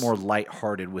little bit more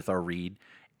lighthearted with our read.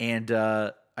 And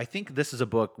I think this is a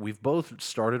book we've both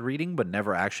started reading, but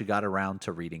never actually got around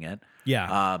to reading it.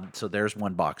 Yeah. So there's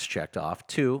one box checked off.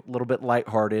 2, a little bit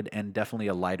lighthearted and definitely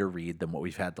a lighter read than what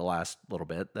we've had the last little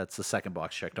bit. That's the second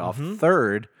box checked off.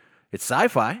 3rd, it's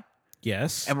sci-fi.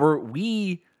 Yes. And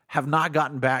we have not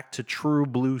gotten back to true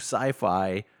blue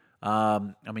sci-fi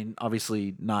I mean,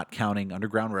 obviously not counting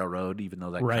Underground Railroad, even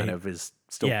though that Right. kind of is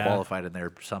still Yeah. qualified in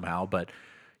there somehow. But,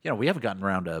 we haven't gotten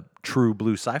around to true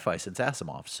blue sci-fi since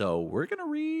Asimov. So we're going to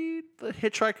read The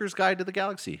Hitchhiker's Guide to the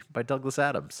Galaxy by Douglas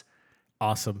Adams.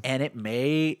 Awesome. And it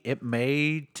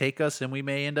may take us, and we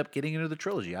may end up getting into the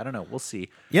trilogy. I don't know. We'll see.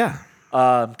 Yeah.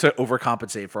 To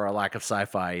overcompensate for our lack of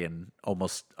sci-fi in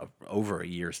almost over a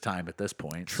year's time at this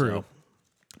point. True. So.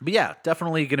 But yeah,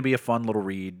 definitely going to be a fun little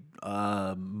read.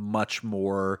 Much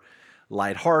more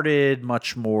lighthearted,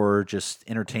 much more just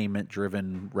entertainment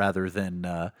driven rather than,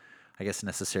 I guess,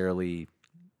 necessarily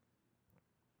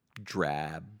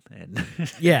drab and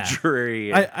Yeah.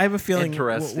 dreary. I have a feeling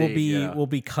interesting, we'll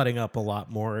be cutting up a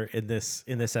lot more in this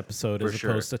episode as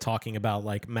sure. opposed to talking about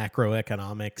like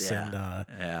macroeconomics and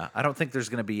yeah. I don't think there's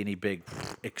going to be any big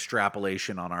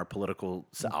extrapolation on our political.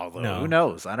 Although No. who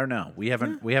knows? I don't know. We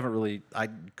haven't really.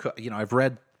 I've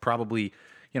read probably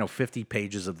 50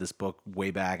 pages of this book way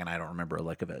back, and I don't remember a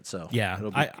lick of it. So Yeah,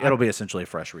 it'll be essentially a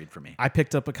fresh read for me. I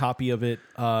picked up a copy of it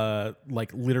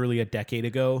like literally a decade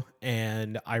ago,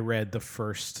 and I read the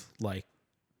first like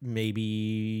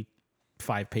maybe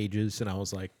 5 pages, and I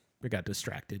was like, I got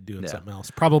distracted doing something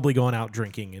else, probably going out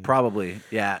drinking and Probably,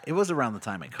 yeah. It was around the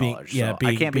time in college. yeah, so I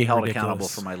being- can't be being held ridiculous. accountable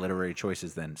for my literary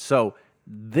choices then. So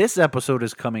this episode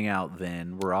is coming out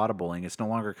then. We're audibling. It's no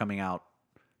longer coming out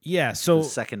yeah. So the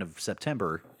 2nd of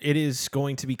September. it is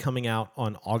going to be coming out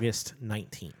on August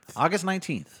 19th. August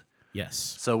 19th.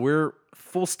 Yes. So we're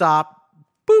full stop,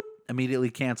 boop, immediately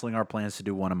canceling our plans to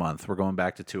do 1 a month. We're going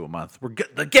back to 2 a month.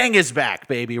 The gang is back,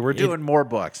 baby. We're doing more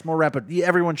books, more rapid.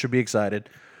 Everyone should be excited.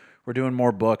 We're doing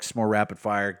more books, more rapid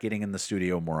fire, getting in the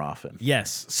studio more often.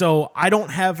 Yes. So I don't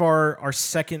have our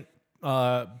second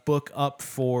book up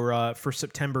for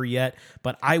September yet,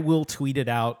 but I will tweet it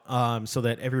out so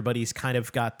that everybody's kind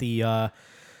of got the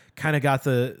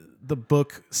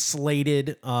book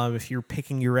slated. If you're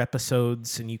picking your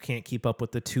episodes and you can't keep up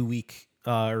with the 2-week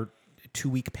or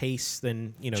 2-week pace,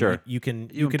 then Sure. you can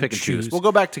pick and choose. We'll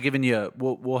go back to giving you.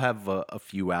 We'll have a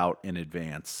few out in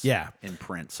advance. Yeah. in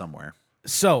print somewhere.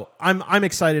 So I'm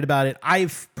excited about it.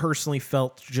 I've personally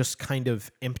felt just kind of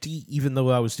empty, even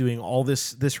though I was doing all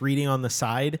this reading on the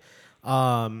side.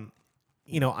 I'm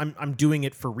doing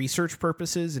it for research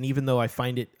purposes, and even though I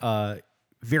find it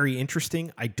very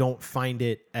interesting, I don't find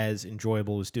it as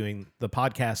enjoyable as doing the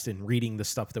podcast and reading the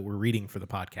stuff that we're reading for the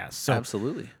podcast. So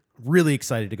Absolutely. really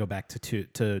excited to go back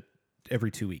to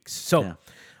every 2 weeks. So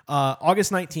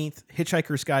August 19th,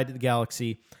 Hitchhiker's Guide to the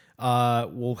Galaxy.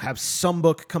 We'll have some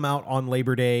book come out on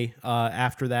Labor Day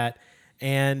after that.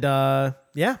 And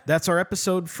that's our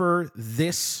episode for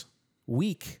this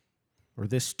week or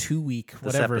this 2 week,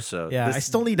 whatever. episode. Yeah, This- I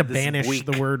still need to this banish week.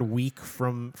 the word week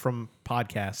from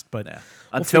podcast, but we'll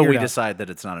Until figure we it out. decide that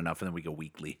it's not enough, and then we go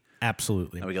weekly.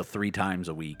 Absolutely. And we go 3 times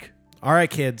a week. All right,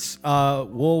 kids.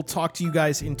 We'll talk to you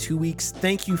guys in 2 weeks.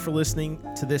 Thank you for listening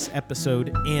to this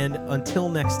episode, and until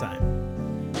next time.